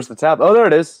the tab? Oh, there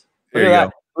it is. Look at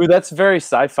that. Ooh, that's very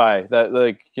sci-fi. That,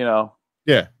 like, you know.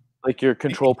 Yeah. Like your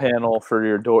control panel for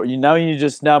your door. Now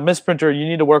misprinter, you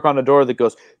need to work on a door that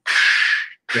goes.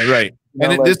 Yeah, right.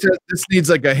 And this needs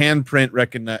like a handprint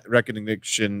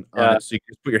recognition on it, so you can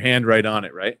just put your hand right on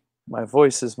it, right? My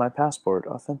voice is my passport.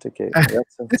 Authenticate.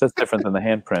 That's different than the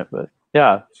handprint, but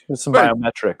yeah, some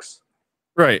biometrics.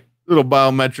 Right. Little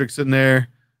biometrics in there.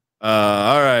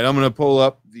 All right. I'm going to pull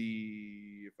up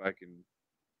if I can.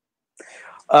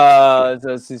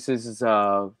 This is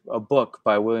a book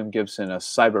by William Gibson, a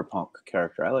cyberpunk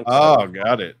character. I like. Oh,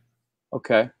 got it.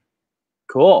 Okay.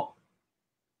 Cool.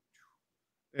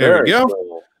 There we go.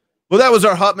 Cool. Well, that was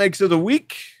our hot makes of the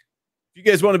week. If you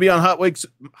guys want to be on hot makes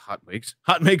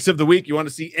of the week, you want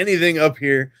to see anything up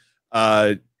here,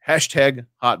 hashtag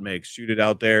hot makes, shoot it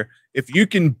out there. If you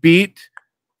can beat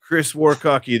Chris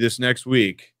Warcocky this next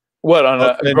week, what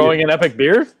on growing an epic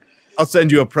beard? I'll send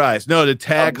you a prize. No, the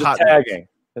tag hot tagging,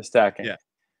 the stacking. Yeah.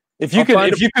 If you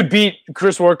could beat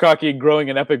Chris Warcocky growing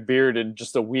an epic beard in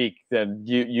just a week, then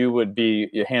you would be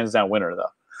a hands down winner,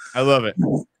 though. I love it.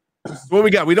 So what we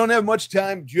got? We don't have much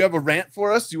time. Do you have a rant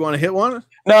for us? Do you want to hit one?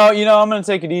 No, I'm going to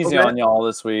take it easy on y'all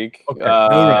this week. Okay.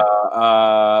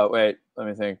 Wait, let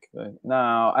me think.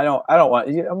 No, I don't want.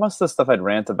 Most of the stuff I'd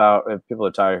rant about, people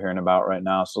are tired of hearing about right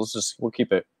now. So we'll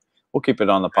keep it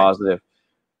on the positive.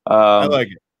 I like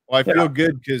it. Well, I feel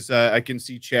good because I can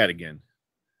see chat again.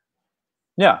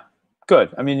 Yeah,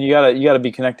 good. I mean, you gotta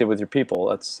be connected with your people.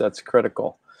 That's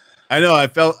critical. I know. I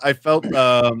felt.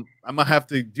 I'm gonna have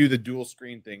to do the dual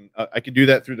screen thing. I could do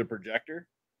that through the projector.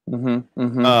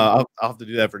 I'll have to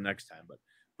do that for next time.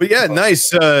 But yeah,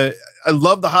 nice. I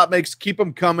love the hot makes. Keep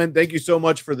them coming. Thank you so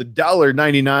much for the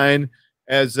 $1.99.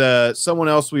 As someone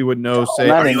else we would know say,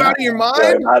 "Are you out of your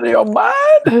mind? Out of your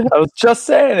mind?" I was just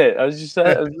saying it. I was just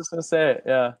gonna say it.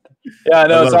 Yeah. Yeah.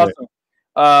 No, it's awesome.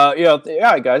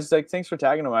 Yeah, guys. Like, thanks for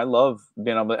tagging them. I love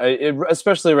being able to,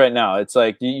 especially right now. It's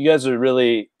like you guys are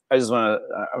really. I'm gonna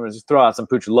just throw out some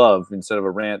Pooch love instead of a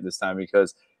rant this time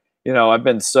because, I've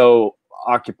been so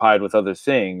occupied with other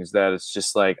things that it's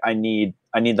just like I need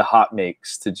the hot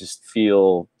makes to just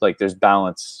feel like there's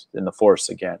balance in the force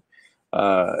again.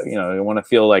 I want to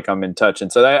feel like I'm in touch,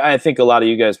 and so I think a lot of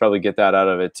you guys probably get that out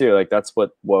of it too. Like that's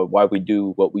why we do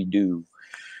what we do.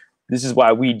 This is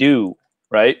why we do,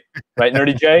 right,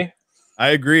 Nerdy J.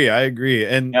 I agree,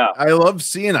 and I love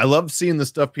seeing the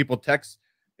stuff people text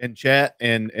and chat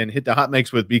and hit the hot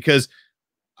makes with, because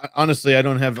honestly I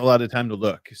don't have a lot of time to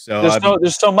look. So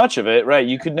there's so much of it, right?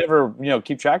 You could never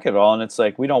keep track of it all, and it's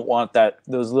like we don't want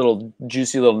those little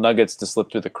juicy little nuggets to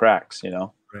slip through the cracks,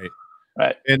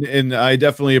 right. And I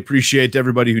definitely appreciate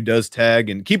everybody who does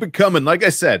tag and keep it coming. Like I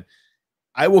said,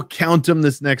 I will count them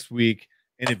this next week,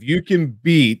 and if you can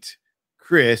beat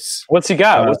Chris, what's he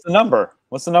got? What's the number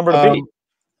to beat?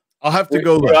 I'll have to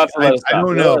go look. I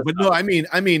don't know, but no, I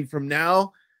mean from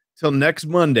now till next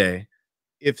Monday,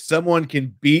 if someone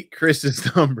can beat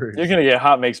Chris's numbers, you're gonna get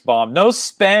hot makes bomb. No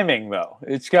spamming though.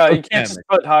 You can't just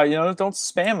put don't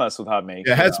spam us with hot makes.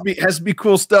 It has to be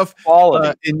cool stuff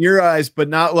in your eyes, but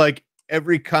not like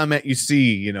every comment you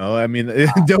see, you know. I mean,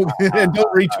 don't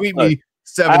retweet me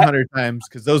 700 times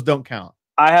because those don't count.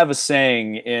 I have a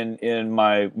saying in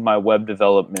my web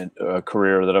development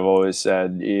career that I've always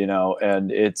said, you know,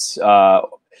 and it's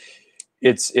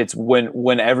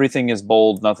when everything is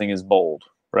bold, nothing is bold,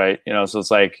 right? You know, so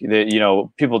it's like you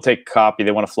know, people take copy,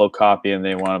 they want to flow copy, and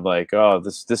they want to like, oh,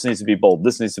 this needs to be bold,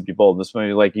 this needs to be bold, this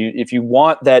maybe like if you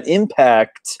want that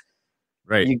impact,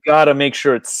 right, you got to make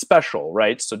sure it's special,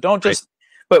 right? So don't just,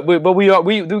 right. but we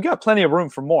got plenty of room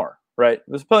for more, right?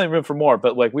 There's plenty of room for more,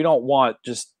 but like we don't want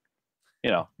just, you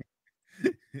know.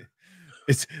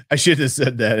 I should have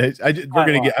said that. I'm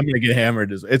gonna get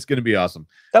hammered. It's gonna be awesome.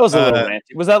 That was a little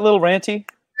ranty. Was that a little ranty?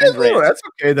 That's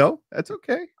okay though. That's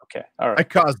okay. Okay. All right. I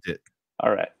caused it. All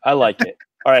right. I like it.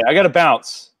 All right. I got to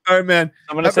bounce. All right, man.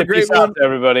 I'm gonna say peace out to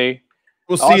everybody.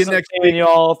 We'll see you next week,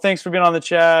 y'all. Thanks for being on the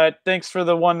chat. Thanks for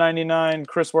the 199,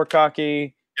 Chris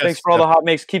Warcocky. Yes, thanks for all the hot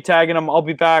makes. Keep tagging them. I'll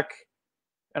be back,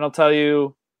 and I'll tell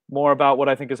you more about what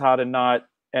I think is hot and not,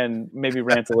 and maybe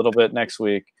rant a little bit next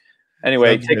week.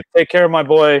 Anyway, take care of my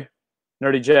boy,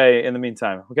 Nerdy J, in the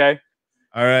meantime, okay?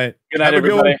 All right. Good night,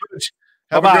 everybody.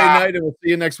 Have a great night, and we'll see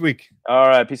you next week. All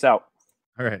right. Peace out.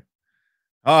 All right.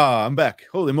 I'm back.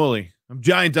 Holy moly. I'm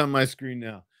giant on my screen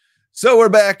now. So we're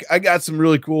back. I got some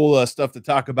really cool stuff to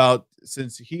talk about.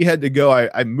 Since he had to go,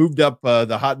 I moved up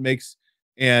the hot makes,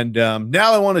 and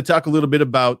now I want to talk a little bit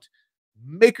about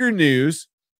Maker News.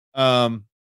 You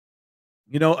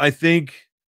know, I think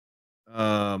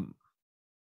oh,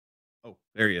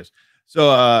 there he is. So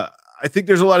I think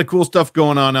there's a lot of cool stuff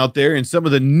going on out there, and some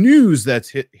of the news that's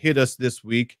hit us this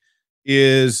week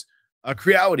is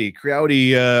Creality.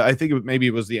 Creality, I think maybe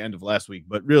it was the end of last week,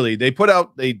 but really they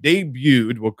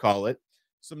debuted, we'll call it,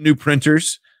 some new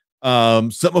printers.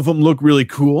 Some of them look really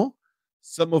cool.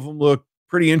 Some of them look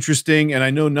pretty interesting, and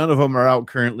I know none of them are out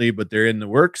currently, but they're in the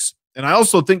works. And I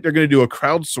also think they're going to do a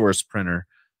crowdsourced printer.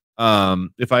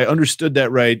 If I understood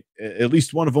that right, at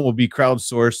least one of them will be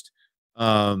crowdsourced.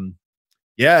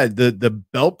 Yeah, the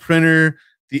belt printer,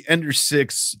 the Ender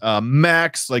 6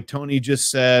 Max, like Tony just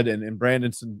said, and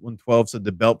Brandon 112 said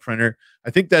the belt printer.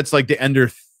 I think that's like the Ender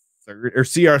 30 or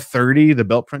CR30, the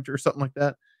belt printer or something like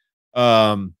that.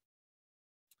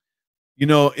 You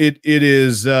know, it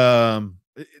is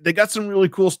they got some really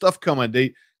cool stuff coming.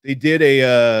 They did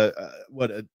a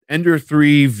Ender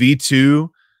 3 V2.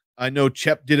 I know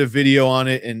Chep did a video on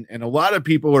it, and a lot of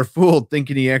people were fooled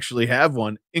thinking he actually have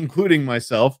one, including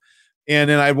myself.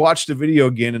 And then I watched the video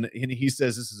again, and he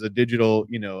says this is a digital,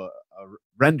 you know, a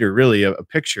render, really, a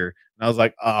picture. And I was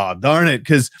like, oh, darn it,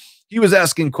 because he was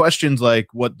asking questions like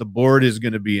what the board is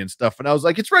going to be and stuff. And I was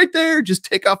like, it's right there. Just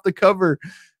take off the cover.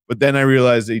 But then I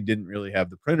realized he didn't really have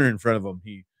the printer in front of him.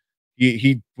 He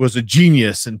was a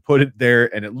genius and put it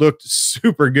there, and it looked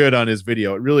super good on his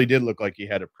video. It really did look like he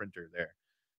had a printer there.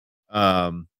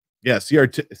 Yeah,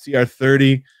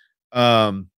 CR30.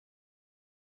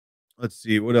 Let's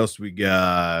see what else we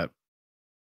got.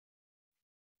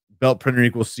 Belt printer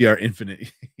equals CR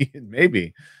Infinite.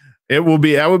 Maybe it will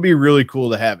be. That would be really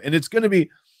cool to have, and it's going to be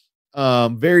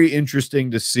very interesting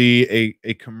to see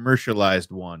a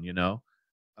commercialized one. You know,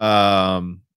 I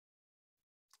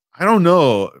don't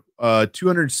know.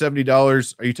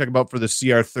 $270. Are you talking about for the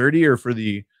CR30 or for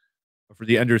the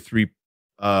Ender 3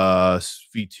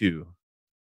 V2?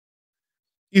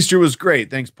 Easter was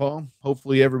great. Thanks, Paul.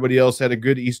 Hopefully everybody else had a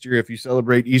good Easter if you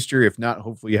celebrate Easter. If not,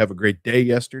 hopefully you have a great day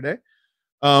yesterday.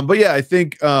 But yeah, I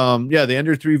think yeah, the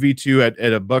Ender 3 V2 at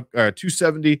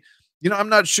 $270. You know, I'm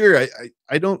not sure.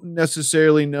 I don't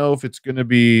necessarily know if it's going to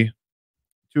be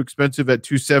too expensive at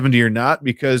 $270 or not,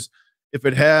 because if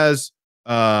it has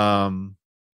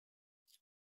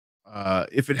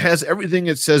everything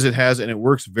it says it has and it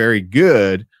works very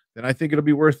good, then I think it'll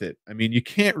be worth it. I mean, you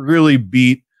can't really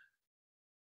beat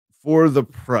for the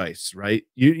price, right?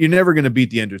 You're never going to beat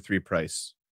the Ender 3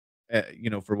 price, you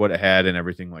know, for what it had and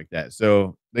everything like that.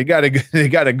 So they got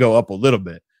to go up a little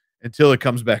bit until it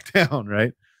comes back down,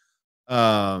 right?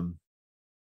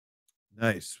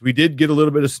 Nice. We did get a little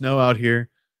bit of snow out here.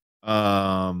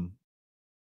 That's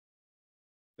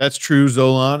true,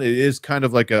 Zolan. It is kind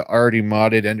of like a already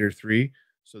modded Ender 3,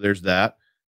 so there's that.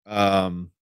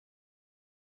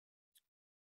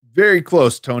 Very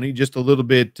close, Tony. Just a little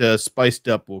bit spiced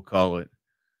up, we'll call it.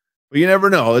 But you never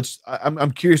know.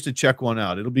 I'm curious to check one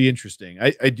out. It'll be interesting.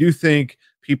 I do think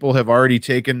people have already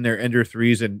taken their Ender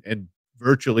 3s and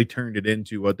virtually turned it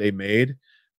into what they made.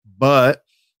 But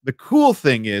the cool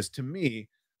thing is, to me,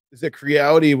 is that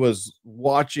Creality was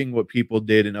watching what people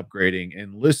did and upgrading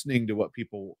and listening to what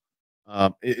people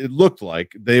it looked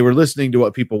like they were listening to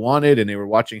what people wanted, and they were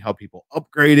watching how people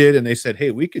upgraded, and they said,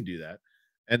 hey, we could do that.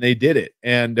 and they did it.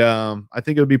 And I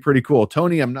think it would be pretty cool.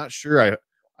 Tony, I'm not sure.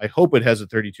 I hope it has a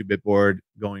 32-bit board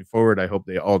going forward. I hope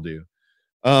they all do.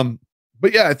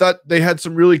 But yeah, I thought they had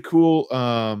some really cool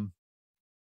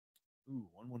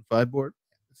 115 board.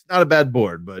 It's not a bad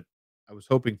board, but I was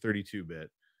hoping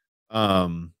 32-bit.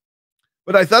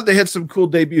 But I thought they had some cool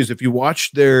debuts. If you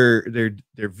watch their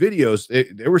videos,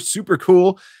 they were super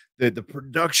cool. The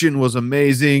production was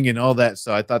amazing and all that.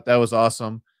 So I thought that was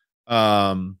awesome.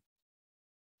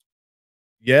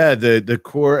 Yeah, the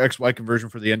core XY conversion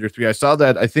for the Ender 3. I saw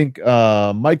that. I think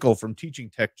Michael from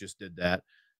Teaching Tech just did that.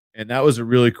 And that was a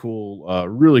really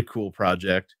cool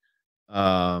project.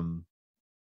 I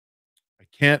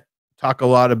can't talk a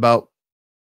lot about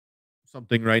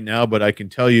something right now, but I can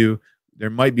tell you there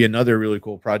might be another really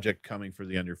cool project coming for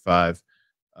the Under 5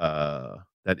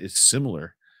 that is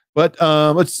similar. But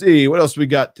let's see what else we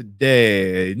got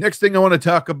today. Next thing I want to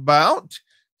talk about,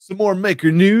 some more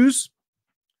Maker news.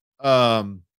 Yeah,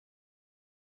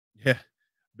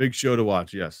 big show to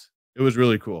watch. Yes, it was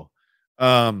really cool.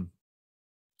 Some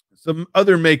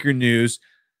other Maker news.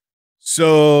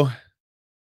 So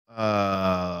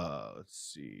let's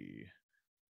see.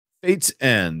 Fate's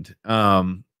End.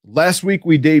 Last week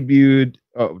we we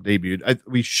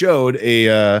showed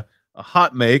a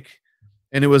HotMake,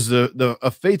 and it was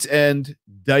a Fate's End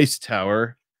dice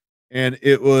tower, and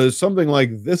it was something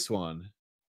like this one.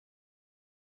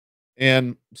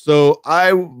 And so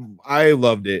I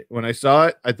loved it. When I saw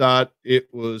it, I thought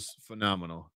it was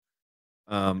phenomenal.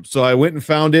 So I went and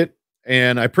found it,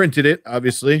 and I printed it,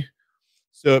 obviously.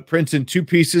 So it prints in 2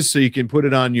 pieces, so you can put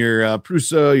it on your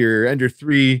Prusa, your Ender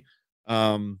 3.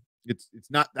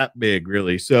 It's not that big,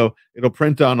 really. So it'll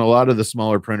print on a lot of the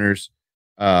smaller printers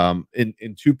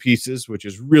in 2 pieces, which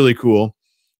is really cool.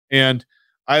 And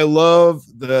I love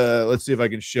let's see if I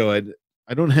can show it.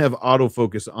 I don't have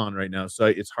autofocus on right now, so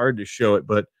it's hard to show it,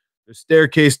 but the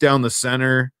staircase down the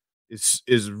center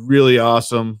is really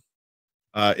awesome.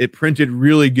 It printed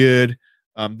really good.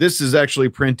 This is actually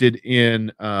printed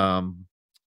in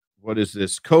what is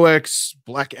this? Coex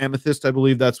Black Amethyst, I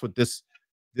believe that's what this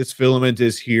filament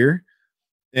is here.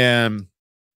 And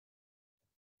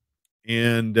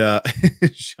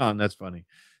Sean, that's funny.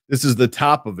 This is the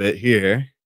top of it here.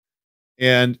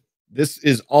 And this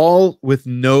is all with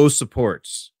no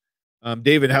supports.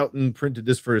 David Houghton printed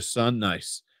this for his son.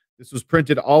 Nice. This was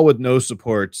printed all with no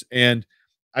supports. And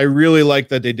I really like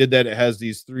that they did that. It has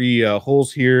these 3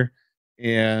 holes here,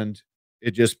 and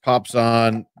it just pops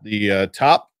on the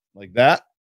top like that.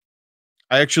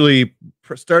 I actually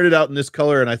started out in this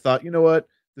color, and I thought, you know what?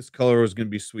 This color was going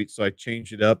to be sweet, so I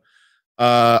changed it up.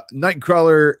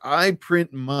 Nightcrawler, I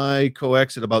print my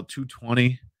Coex at about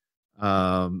 220.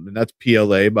 And that's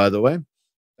PLA, by the way.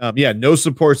 Yeah, no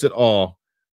supports at all.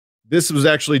 This was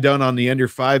actually done on the Ender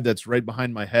 5 that's right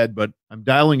behind my head, but I'm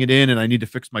dialing it in, and I need to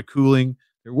fix my cooling.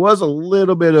 There was a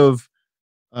little bit of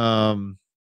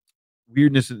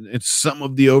weirdness in some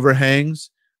of the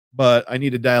overhangs, but I need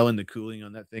to dial in the cooling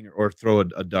on that thing, or throw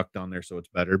a duct on there so it's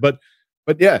better. But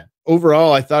yeah,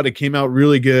 overall, I thought it came out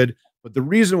really good. But the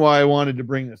reason why I wanted to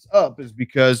bring this up is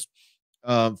because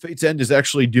Fate's End is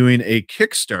actually doing a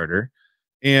Kickstarter,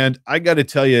 and I got to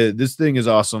tell you, this thing is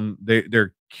awesome.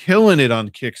 They're killing it on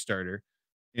Kickstarter.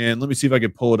 And let me see if I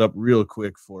can pull it up real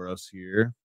quick for us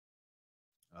here.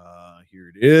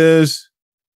 Here it is.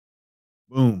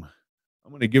 Boom.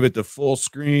 I'm going to give it the full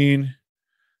screen.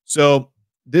 So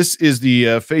this is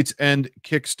the Fate's End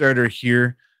Kickstarter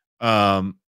here.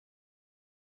 As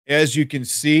you can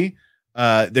see,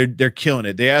 they're killing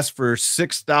it. They asked for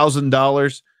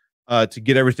 $6,000 to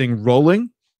get everything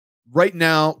rolling. Right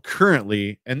now,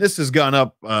 currently, and this has gone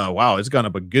up. Wow, it's gone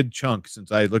up a good chunk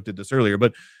since I looked at this earlier.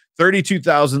 But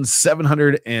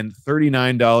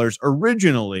 $32,739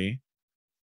 originally.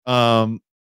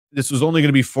 This was only going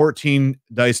to be 14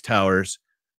 dice towers,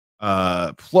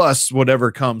 plus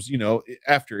whatever comes,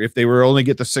 after. If they were only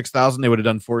get the 6,000, they would have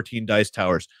done 14 dice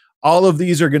towers. All of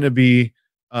these are going to be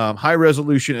high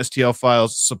resolution STL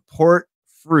files, support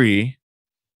free.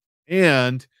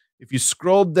 And if you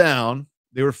scroll down,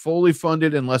 they were fully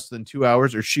funded in less than 2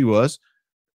 hours, or she was.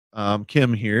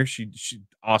 Kim here, she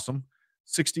awesome.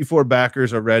 64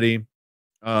 backers already.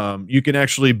 You can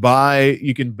actually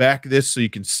back this so you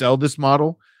can sell this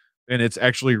model, and it's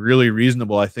actually really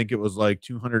reasonable. I think it was like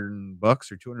 $200 or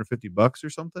 $250 or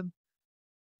something.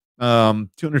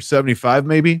 275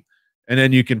 maybe. And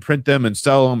then you can print them and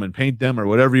sell them and paint them or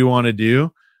whatever you want to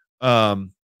do.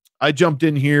 I jumped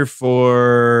in here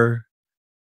for,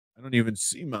 I don't even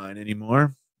see mine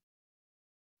anymore.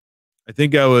 I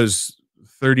think I was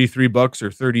 $33 or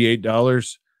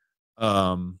 $38.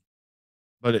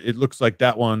 but it looks like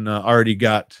that one already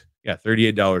got, yeah,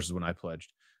 $38 is when I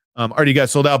pledged. Already got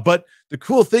sold out. But the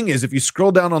cool thing is, if you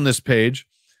scroll down on this page,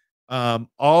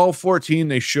 all 14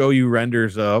 they show you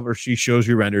renders of, or she shows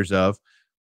you renders of,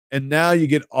 and now you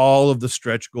get all of the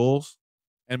stretch goals,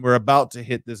 and we're about to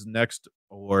hit this next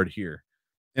award here.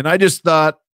 And I just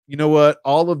thought, you know what?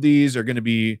 All of these are going to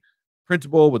be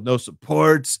printable with no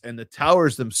supports, and the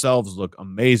towers themselves look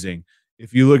amazing.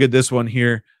 If you look at this one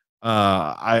here,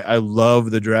 I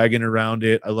love the dragon around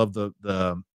it. I love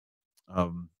the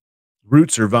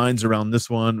roots or vines around this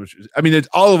one, which is, I mean,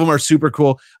 all of them are super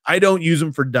cool. I don't use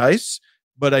them for dice,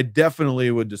 but I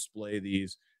definitely would display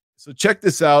these. So check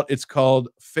this out. It's called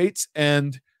Fate's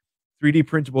End 3D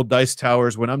printable dice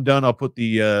towers. When I'm done, I'll put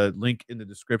the link in the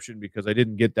description because I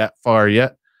didn't get that far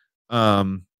yet. But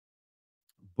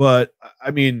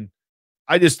I mean,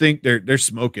 I just think they're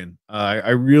smoking.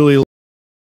 I really,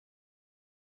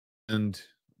 and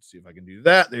let's see if I can do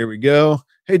that. There we go.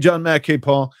 Hey, John Mack. Hey,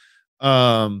 Paul.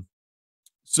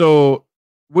 So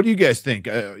what do you guys think?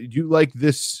 Do you like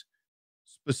this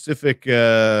specific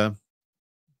Kickstarter?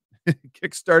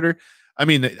 I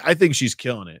mean, I think she's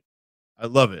killing it. I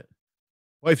love it.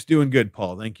 Wife's doing good,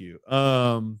 Paul. Thank you.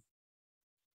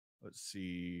 Let's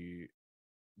see.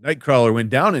 Nightcrawler went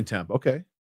down in temp. Okay.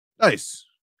 Nice.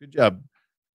 Good job.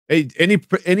 Hey,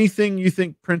 anything you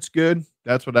think prints good?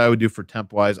 That's what I would do for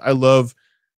temp wise. I love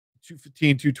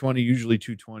 215, 220, usually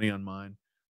 220 on mine.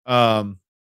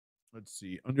 Let's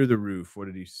see. Under the roof. What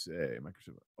did he say?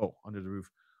 Microsoft. Oh, under the roof.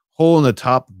 Hole in the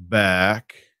top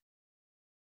back.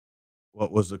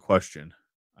 What was the question?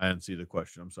 I didn't see the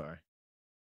question. I'm sorry.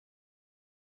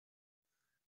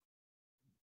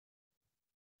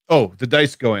 Oh, the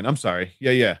dice going. I'm sorry.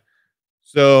 Yeah.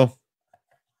 So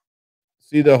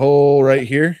see the hole right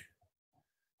here?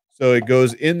 So it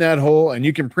goes in that hole, and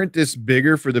you can print this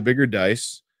bigger for the bigger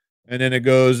dice. And then it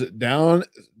goes down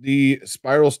the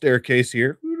spiral staircase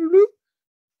here.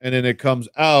 And then it comes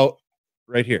out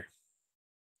right here.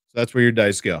 So that's where your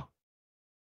dice go.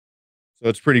 So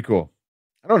it's pretty cool.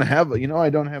 I don't have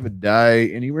a die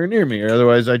anywhere near me, or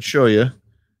otherwise I'd show you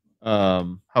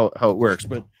how it works.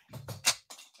 But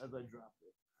as I drop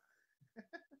it,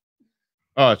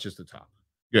 oh, it's just the top.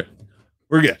 Good,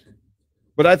 we're good.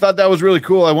 But I thought that was really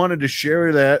cool. I wanted to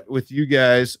share that with you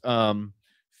guys.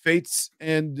 Fates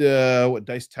and what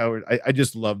dice tower? I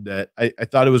just loved that. I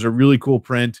thought it was a really cool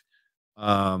print.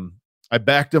 I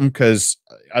backed them because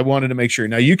I wanted to make sure.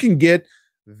 Now you can get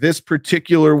this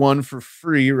particular one for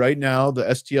free right now. The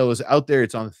STL is out there.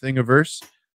 It's on the Thingiverse.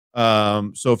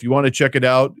 So if you want to check it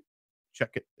out,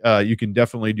 check it. You can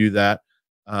definitely do that.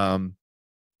 The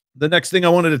next thing I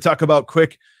wanted to talk about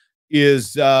quick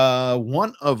is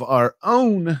one of our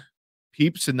own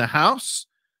peeps in the house,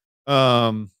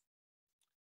 Thomas,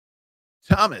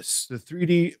 the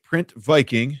 3D print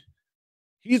Viking.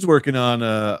 He's working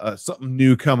on something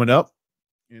new coming up.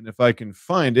 And if I can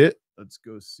find it, let's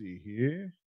go see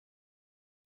here.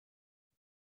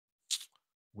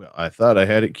 Well, I thought I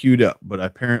had it queued up, but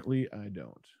apparently I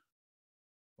don't.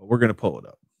 Well, we're going to pull it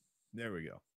up. There we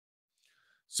go.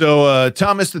 So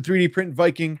Thomas, the 3D print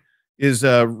Viking, is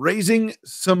raising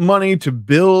some money to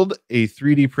build a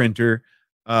 3D printer.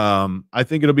 I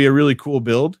think it'll be a really cool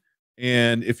build.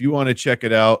 And if you want to check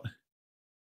it out,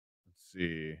 let's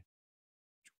see.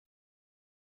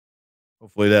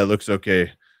 Hopefully that looks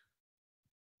okay.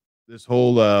 This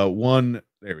whole one,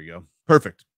 there we go.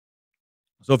 Perfect.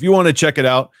 So if you want to check it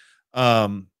out,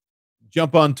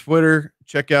 jump on Twitter,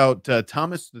 check out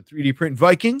Thomas, the 3D print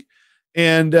Viking,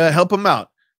 and help him out.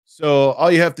 So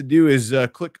all you have to do is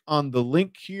click on the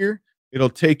link here. It'll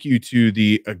take you to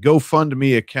the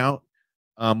GoFundMe account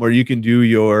where you can do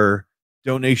your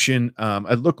donation.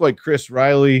 I look like Chris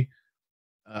Riley.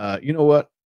 You know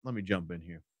what? Let me jump in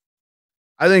here.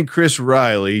 I think Chris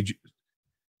Riley,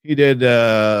 he did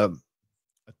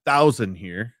 1,000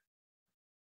 here.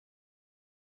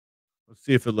 Let's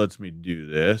see if it lets me do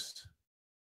this.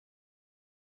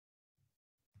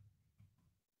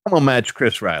 I'm gonna match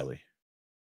Chris Riley.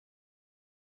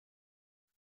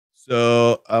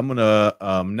 So I'm gonna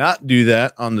not do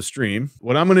that on the stream.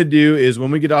 What I'm gonna do is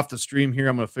when we get off the stream here,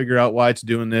 I'm gonna figure out why it's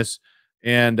doing this,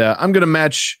 and I'm gonna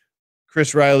match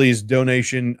Chris Riley's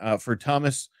donation for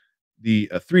Thomas,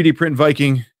 the 3D print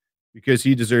Viking, because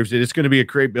he deserves it. It's going to be a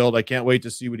great build. I can't wait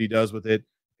to see what he does with it,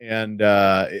 and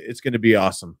it's going to be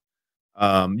awesome.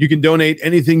 You can donate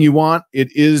anything you want.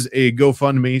 It is a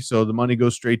GoFundMe, so the money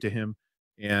goes straight to him,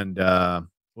 and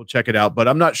we'll check it out. But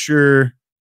I'm not sure.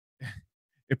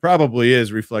 It probably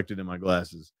is reflected in my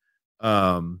glasses.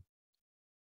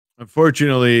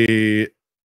 Unfortunately,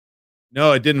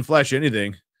 no, it didn't flash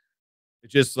anything.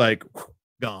 It's just like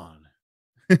gone.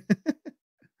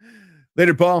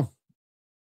 Later, Paul.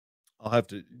 I'm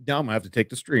gonna have to take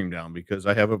the stream down because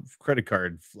I have a credit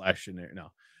card flash in there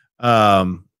now.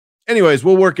 Anyways,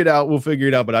 we'll work it out. We'll figure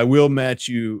it out, but I will match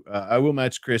you. I will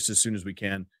match Chris as soon as we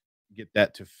can get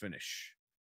that to finish.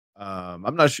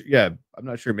 I'm not sure. Yeah, I'm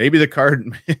not sure. Maybe the card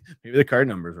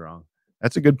number is wrong.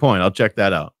 That's a good point. I'll check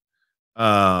that out.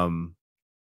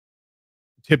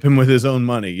 Tip him with his own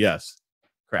money. Yes.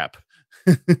 Crap.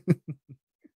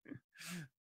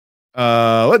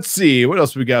 Let's see. What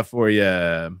else we got for you?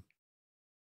 I'm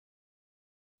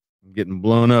getting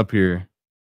blown up here.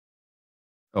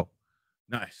 Oh,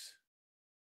 nice.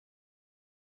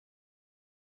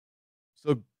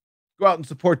 So go out and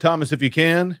support Thomas if you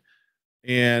can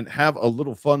and have a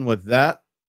little fun with that.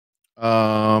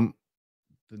 The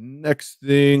next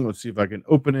thing, let's see if I can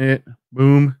open it.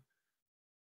 Boom.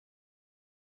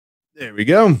 There we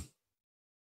go.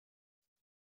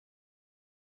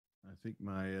 I think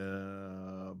my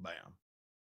bam.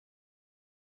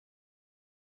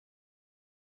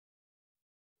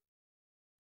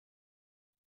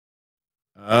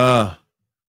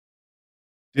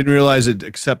 Didn't realize it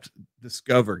except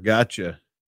discover. Gotcha.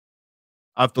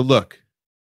 I'll have to look.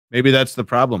 Maybe that's the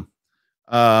problem.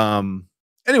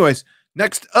 Anyways,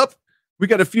 next up, we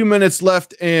got a few minutes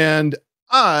left, and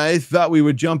I thought we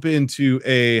would jump into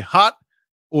a hot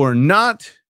or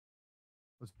not.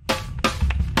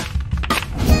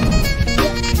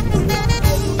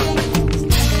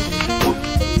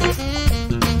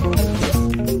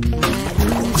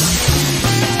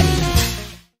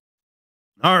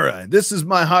 All right, this is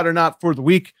my hot or not for the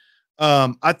week.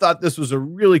 I thought this was a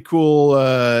really cool.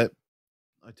 I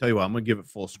tell you what, I'm gonna give it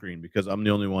full screen because I'm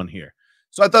the only one here.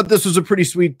 So I thought this was a pretty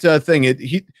sweet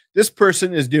thing. This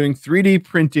person is doing 3D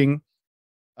printing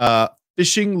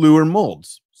fishing lure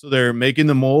molds. So they're making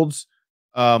the molds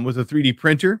with a 3D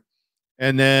printer,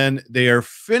 and then they are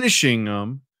finishing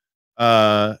them,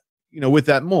 with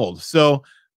that mold. So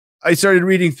I started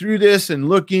reading through this and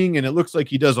looking, and it looks like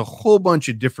he does a whole bunch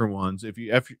of different ones if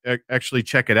you actually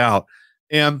check it out.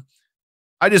 And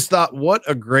I just thought, what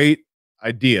a great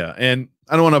idea. And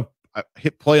I don't want to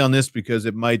hit play on this because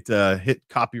it might hit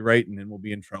copyright and then we'll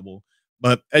be in trouble.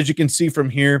 But as you can see from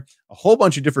here, a whole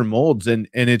bunch of different molds, and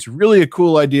it's really a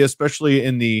cool idea, especially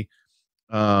in the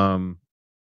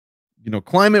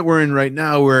climate we're in right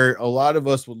now, where a lot of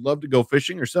us would love to go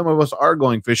fishing, or some of us are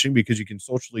going fishing because you can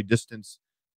socially distance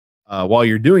while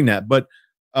you're doing that. But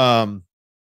I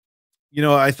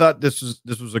thought this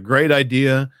was a great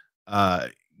idea.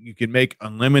 You can make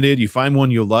unlimited. You find one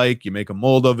you like, you make a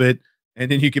mold of it, and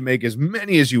then you can make as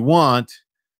many as you want.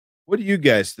 What do you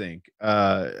guys think?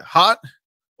 Hot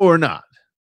or not?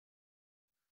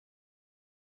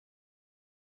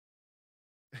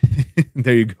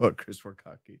 There you go, Chris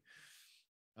Warkaki.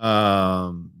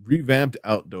 Revamped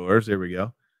outdoors. There we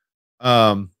go.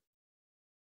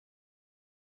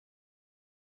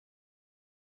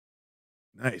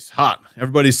 Nice. Hot.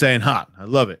 Everybody's saying hot. I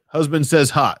love it. Husband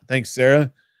says hot. Thanks,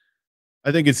 Sarah.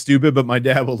 I think it's stupid, but my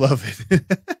dad will love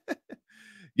it.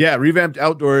 Yeah, Revamped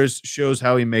Outdoors shows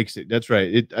how he makes it. That's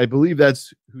right. I believe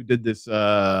that's who did this.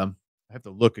 I have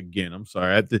to look again. I'm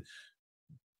sorry. I have to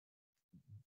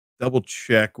double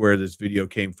check where this video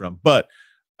came from. But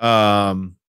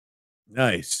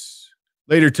nice.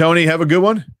 Later, Tony. Have a good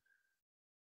one.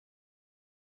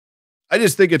 I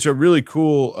just think it's a really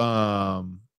cool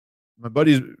my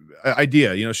buddy's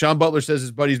idea. Sean Butler says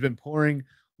his buddy's been pouring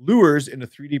lures into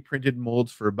 3D printed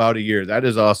molds for about a year. That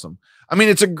is awesome. I mean,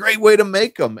 it's a great way to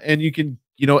make them, and you can,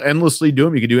 endlessly do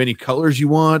them. You can do any colors you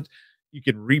want. You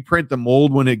can reprint the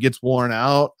mold when it gets worn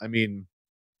out. I mean,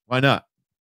 why not?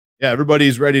 Yeah,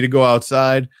 everybody's ready to go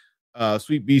outside.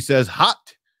 Sweet B says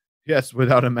hot. Yes,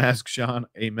 without a mask, Sean.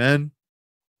 Amen.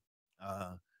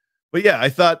 But yeah, I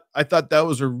thought that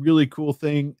was a really cool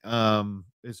thing.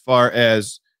 As far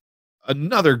as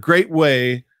another great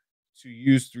way to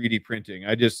use 3D printing.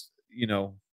 I just,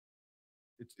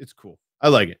 it's cool. I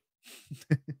like it.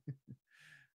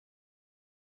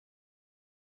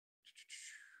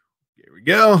 Here we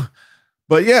go.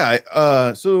 But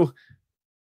yeah, so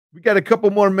we got a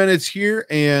couple more minutes here,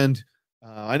 and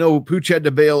I know Pooch had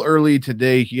to bail early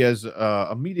today. He has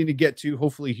a meeting to get to.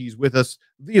 Hopefully he's with us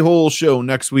the whole show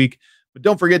next week. But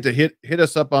don't forget to hit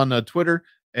us up on Twitter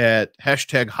at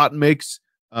 #HotMakes.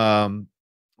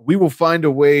 We will find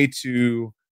a way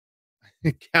to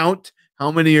count how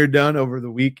many are done over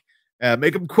the week,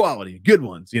 make them quality, good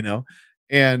ones,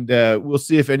 and we'll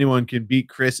see if anyone can beat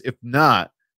Chris. If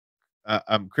not,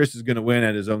 Chris is going to win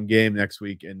at his own game next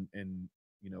week, and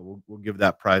we'll give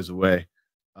that prize away.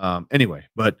 Anyway,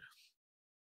 but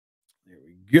there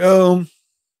we go.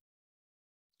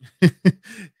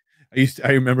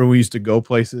 I remember we used to go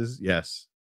places. Yes.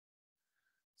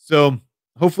 So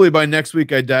hopefully by next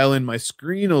week I dial in my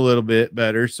screen a little bit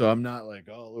better, so I'm not like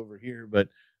all over here. But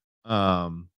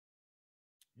um,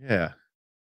 yeah,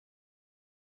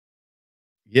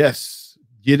 yes,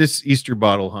 get us Easter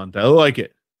bottle hunt. I like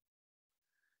it.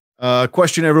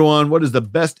 Question, everyone: what is the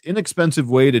best inexpensive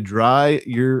way to dry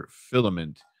your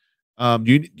filament? Do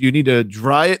you need to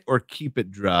dry it or keep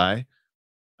it dry?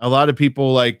 A lot of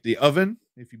people like the oven.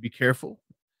 If you be careful.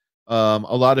 A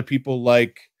lot of people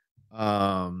like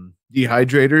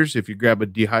dehydrators. If you grab a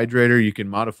dehydrator, you can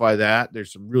modify that.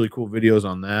 There's some really cool videos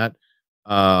on that.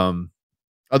 Um,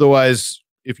 Otherwise,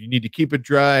 if you need to keep it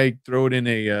dry, throw it in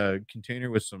a container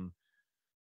with some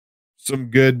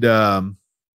good uh,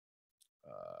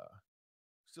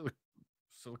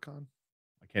 silicon.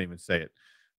 I can't even say it.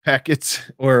 Packets,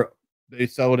 or they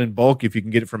sell it in bulk if you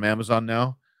can get it from Amazon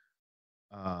now.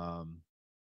 Um,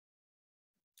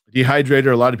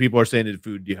 Dehydrator. A lot of people are saying it's a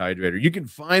food dehydrator. You can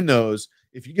find those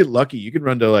if you get lucky. You can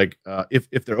run to like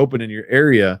if they're open in your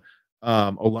area.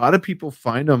 A lot of people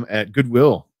find them at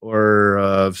Goodwill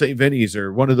or St. Vinny's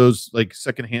or one of those like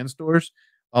secondhand stores.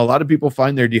 A lot of people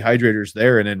find their dehydrators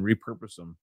there and then repurpose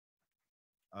them.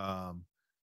 Um,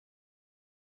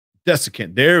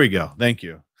 Desiccant. There we go. Thank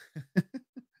you.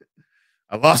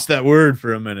 I lost that word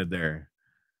for a minute there.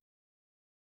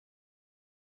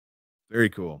 Very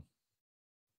cool.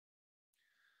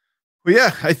 Well,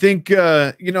 yeah, I think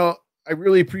I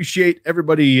really appreciate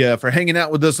everybody for hanging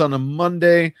out with us on a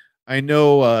Monday. I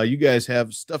know you guys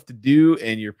have stuff to do,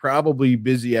 and you're probably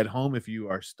busy at home. If you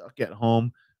are stuck at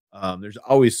home, there's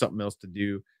always something else to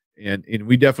do, and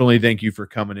we definitely thank you for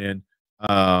coming in.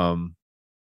 Um,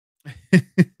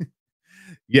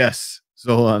 yes,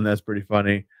 so hold on, that's pretty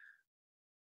funny.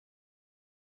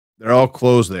 They're all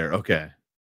closed there. Okay.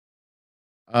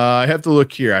 I have to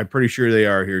look here. I'm pretty sure they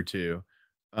are here too.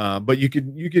 But you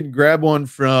can grab one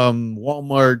from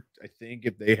Walmart, I think,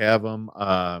 if they have them.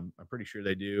 I'm pretty sure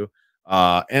they do.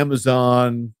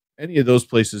 Amazon, any of those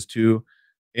places too.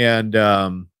 And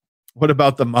what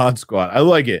about the Mod Squad? I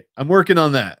like it. I'm working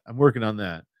on that.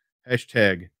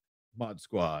 Hashtag Mod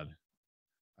Squad.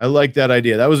 I like that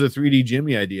idea. That was a 3D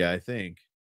Jimmy idea, I think.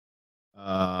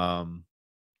 Um,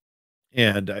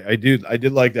 and I did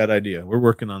like that idea. We're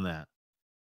working on that.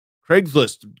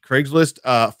 Craigslist,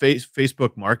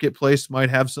 Facebook Marketplace might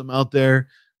have some out there.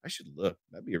 I should look.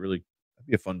 That'd be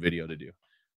a fun video to do.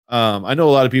 I know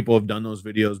a lot of people have done those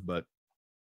videos, but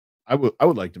I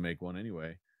would like to make one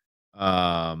anyway.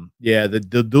 Yeah,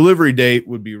 the delivery date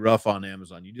would be rough on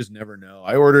Amazon. You just never know.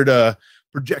 I ordered a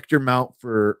projector mount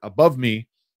for above me,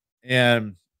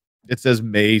 and it says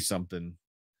May something,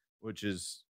 which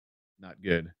is not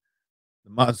good. The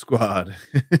Mod Squad.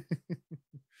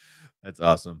 That's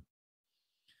awesome.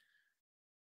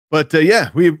 But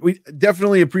yeah, we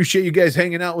definitely appreciate you guys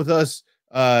hanging out with us.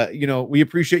 We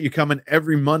appreciate you coming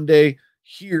every Monday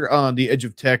here on the Edge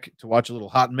of Tech to watch a little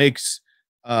hot makes.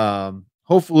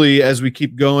 Hopefully, as we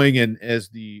keep going and as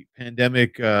the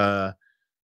pandemic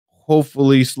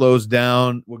hopefully slows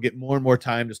down, we'll get more and more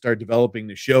time to start developing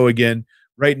the show again.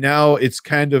 Right now, it's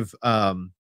kind of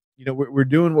we're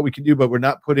doing what we can do, but we're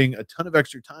not putting a ton of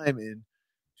extra time in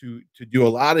to do a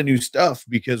lot of new stuff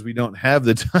because we don't have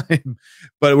the time,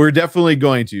 but we're definitely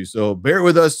going to. So bear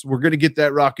with us. We're going to get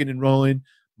that rocking and rolling.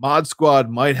 Mod Squad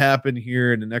might happen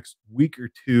here in the next week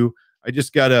or two. I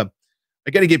gotta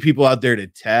get people out there to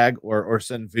tag or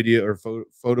send video or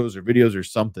photos or videos or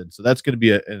something. So that's going to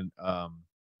be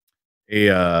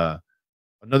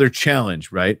another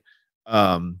challenge, right?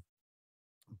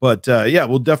 But yeah,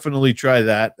 we'll definitely try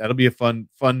that. That'll be a fun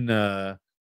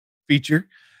feature.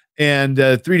 And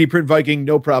 3D Print Viking,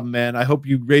 no problem, man. I hope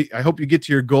you get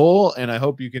to your goal, and I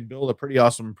hope you can build a pretty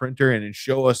awesome printer and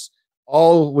show us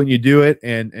all when you do it.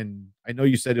 And I know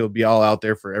you said it'll be all out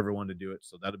there for everyone to do it,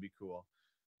 so that'll be cool.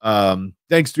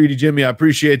 Thanks, 3D Jimmy. I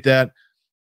appreciate that.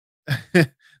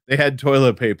 They had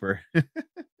toilet paper.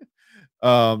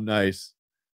 Nice.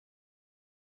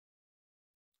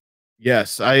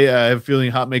 Yes, I have a feeling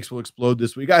hot makes will explode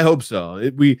this week. I hope so.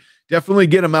 We definitely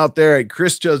get them out there.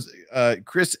 Chris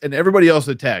and everybody else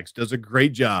that tags does a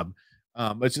great job.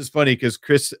 It's just funny because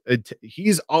Chris,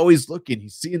 he's always looking.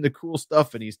 He's seeing the cool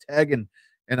stuff and he's tagging,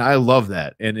 and I love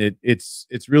that. And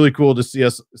it's really cool to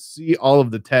see all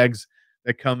of the tags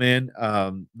that come in.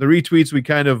 The retweets we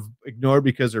kind of ignore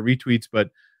because they're retweets, but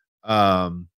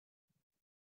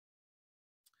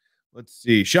let's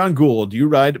see. Sean Gould, do you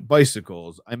ride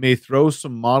bicycles? I may throw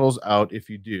some models out if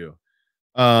you do.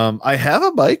 I have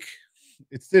a bike.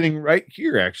 It's sitting right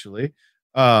here, actually.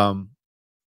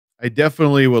 I I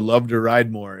definitely would love to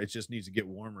ride more. It just needs to get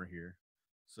warmer here.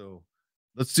 So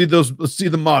let's see those. Let's see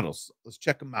the models. Let's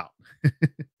check them out.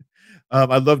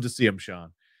 I'd love to see them,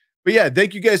 Sean. But yeah,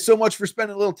 thank you guys so much for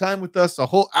spending a little time with us. A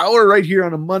whole hour right here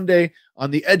on a Monday on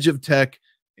the edge of tech,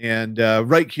 and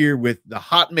right here with the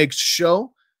HotMakes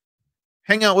show.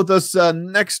 Hang out with us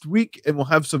next week, and we'll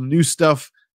have some new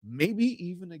stuff. Maybe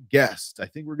even a guest. I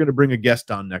think we're going to bring a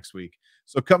guest on next week.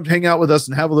 So come hang out with us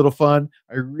and have a little fun.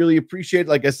 I really appreciate it.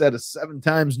 Like I said, 7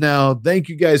 times now. Thank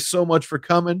you guys so much for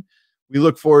coming. We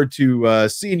look forward to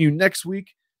seeing you next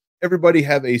week. Everybody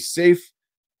have a safe,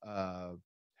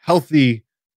 healthy,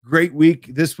 great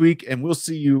week this week, and we'll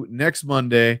see you next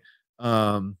Monday.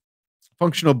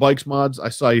 Functional Bikes Mods. I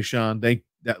saw you, Sean.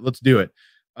 Let's do it.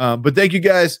 But thank you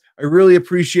guys. I really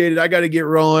appreciate it. I got to get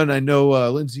rolling. I know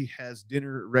Lindsay has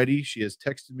dinner ready. She has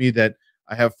texted me that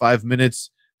I have 5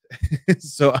 minutes.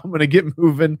 So I'm going to get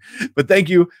moving. But thank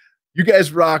you. You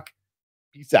guys rock.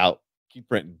 Peace out. Keep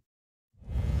printing.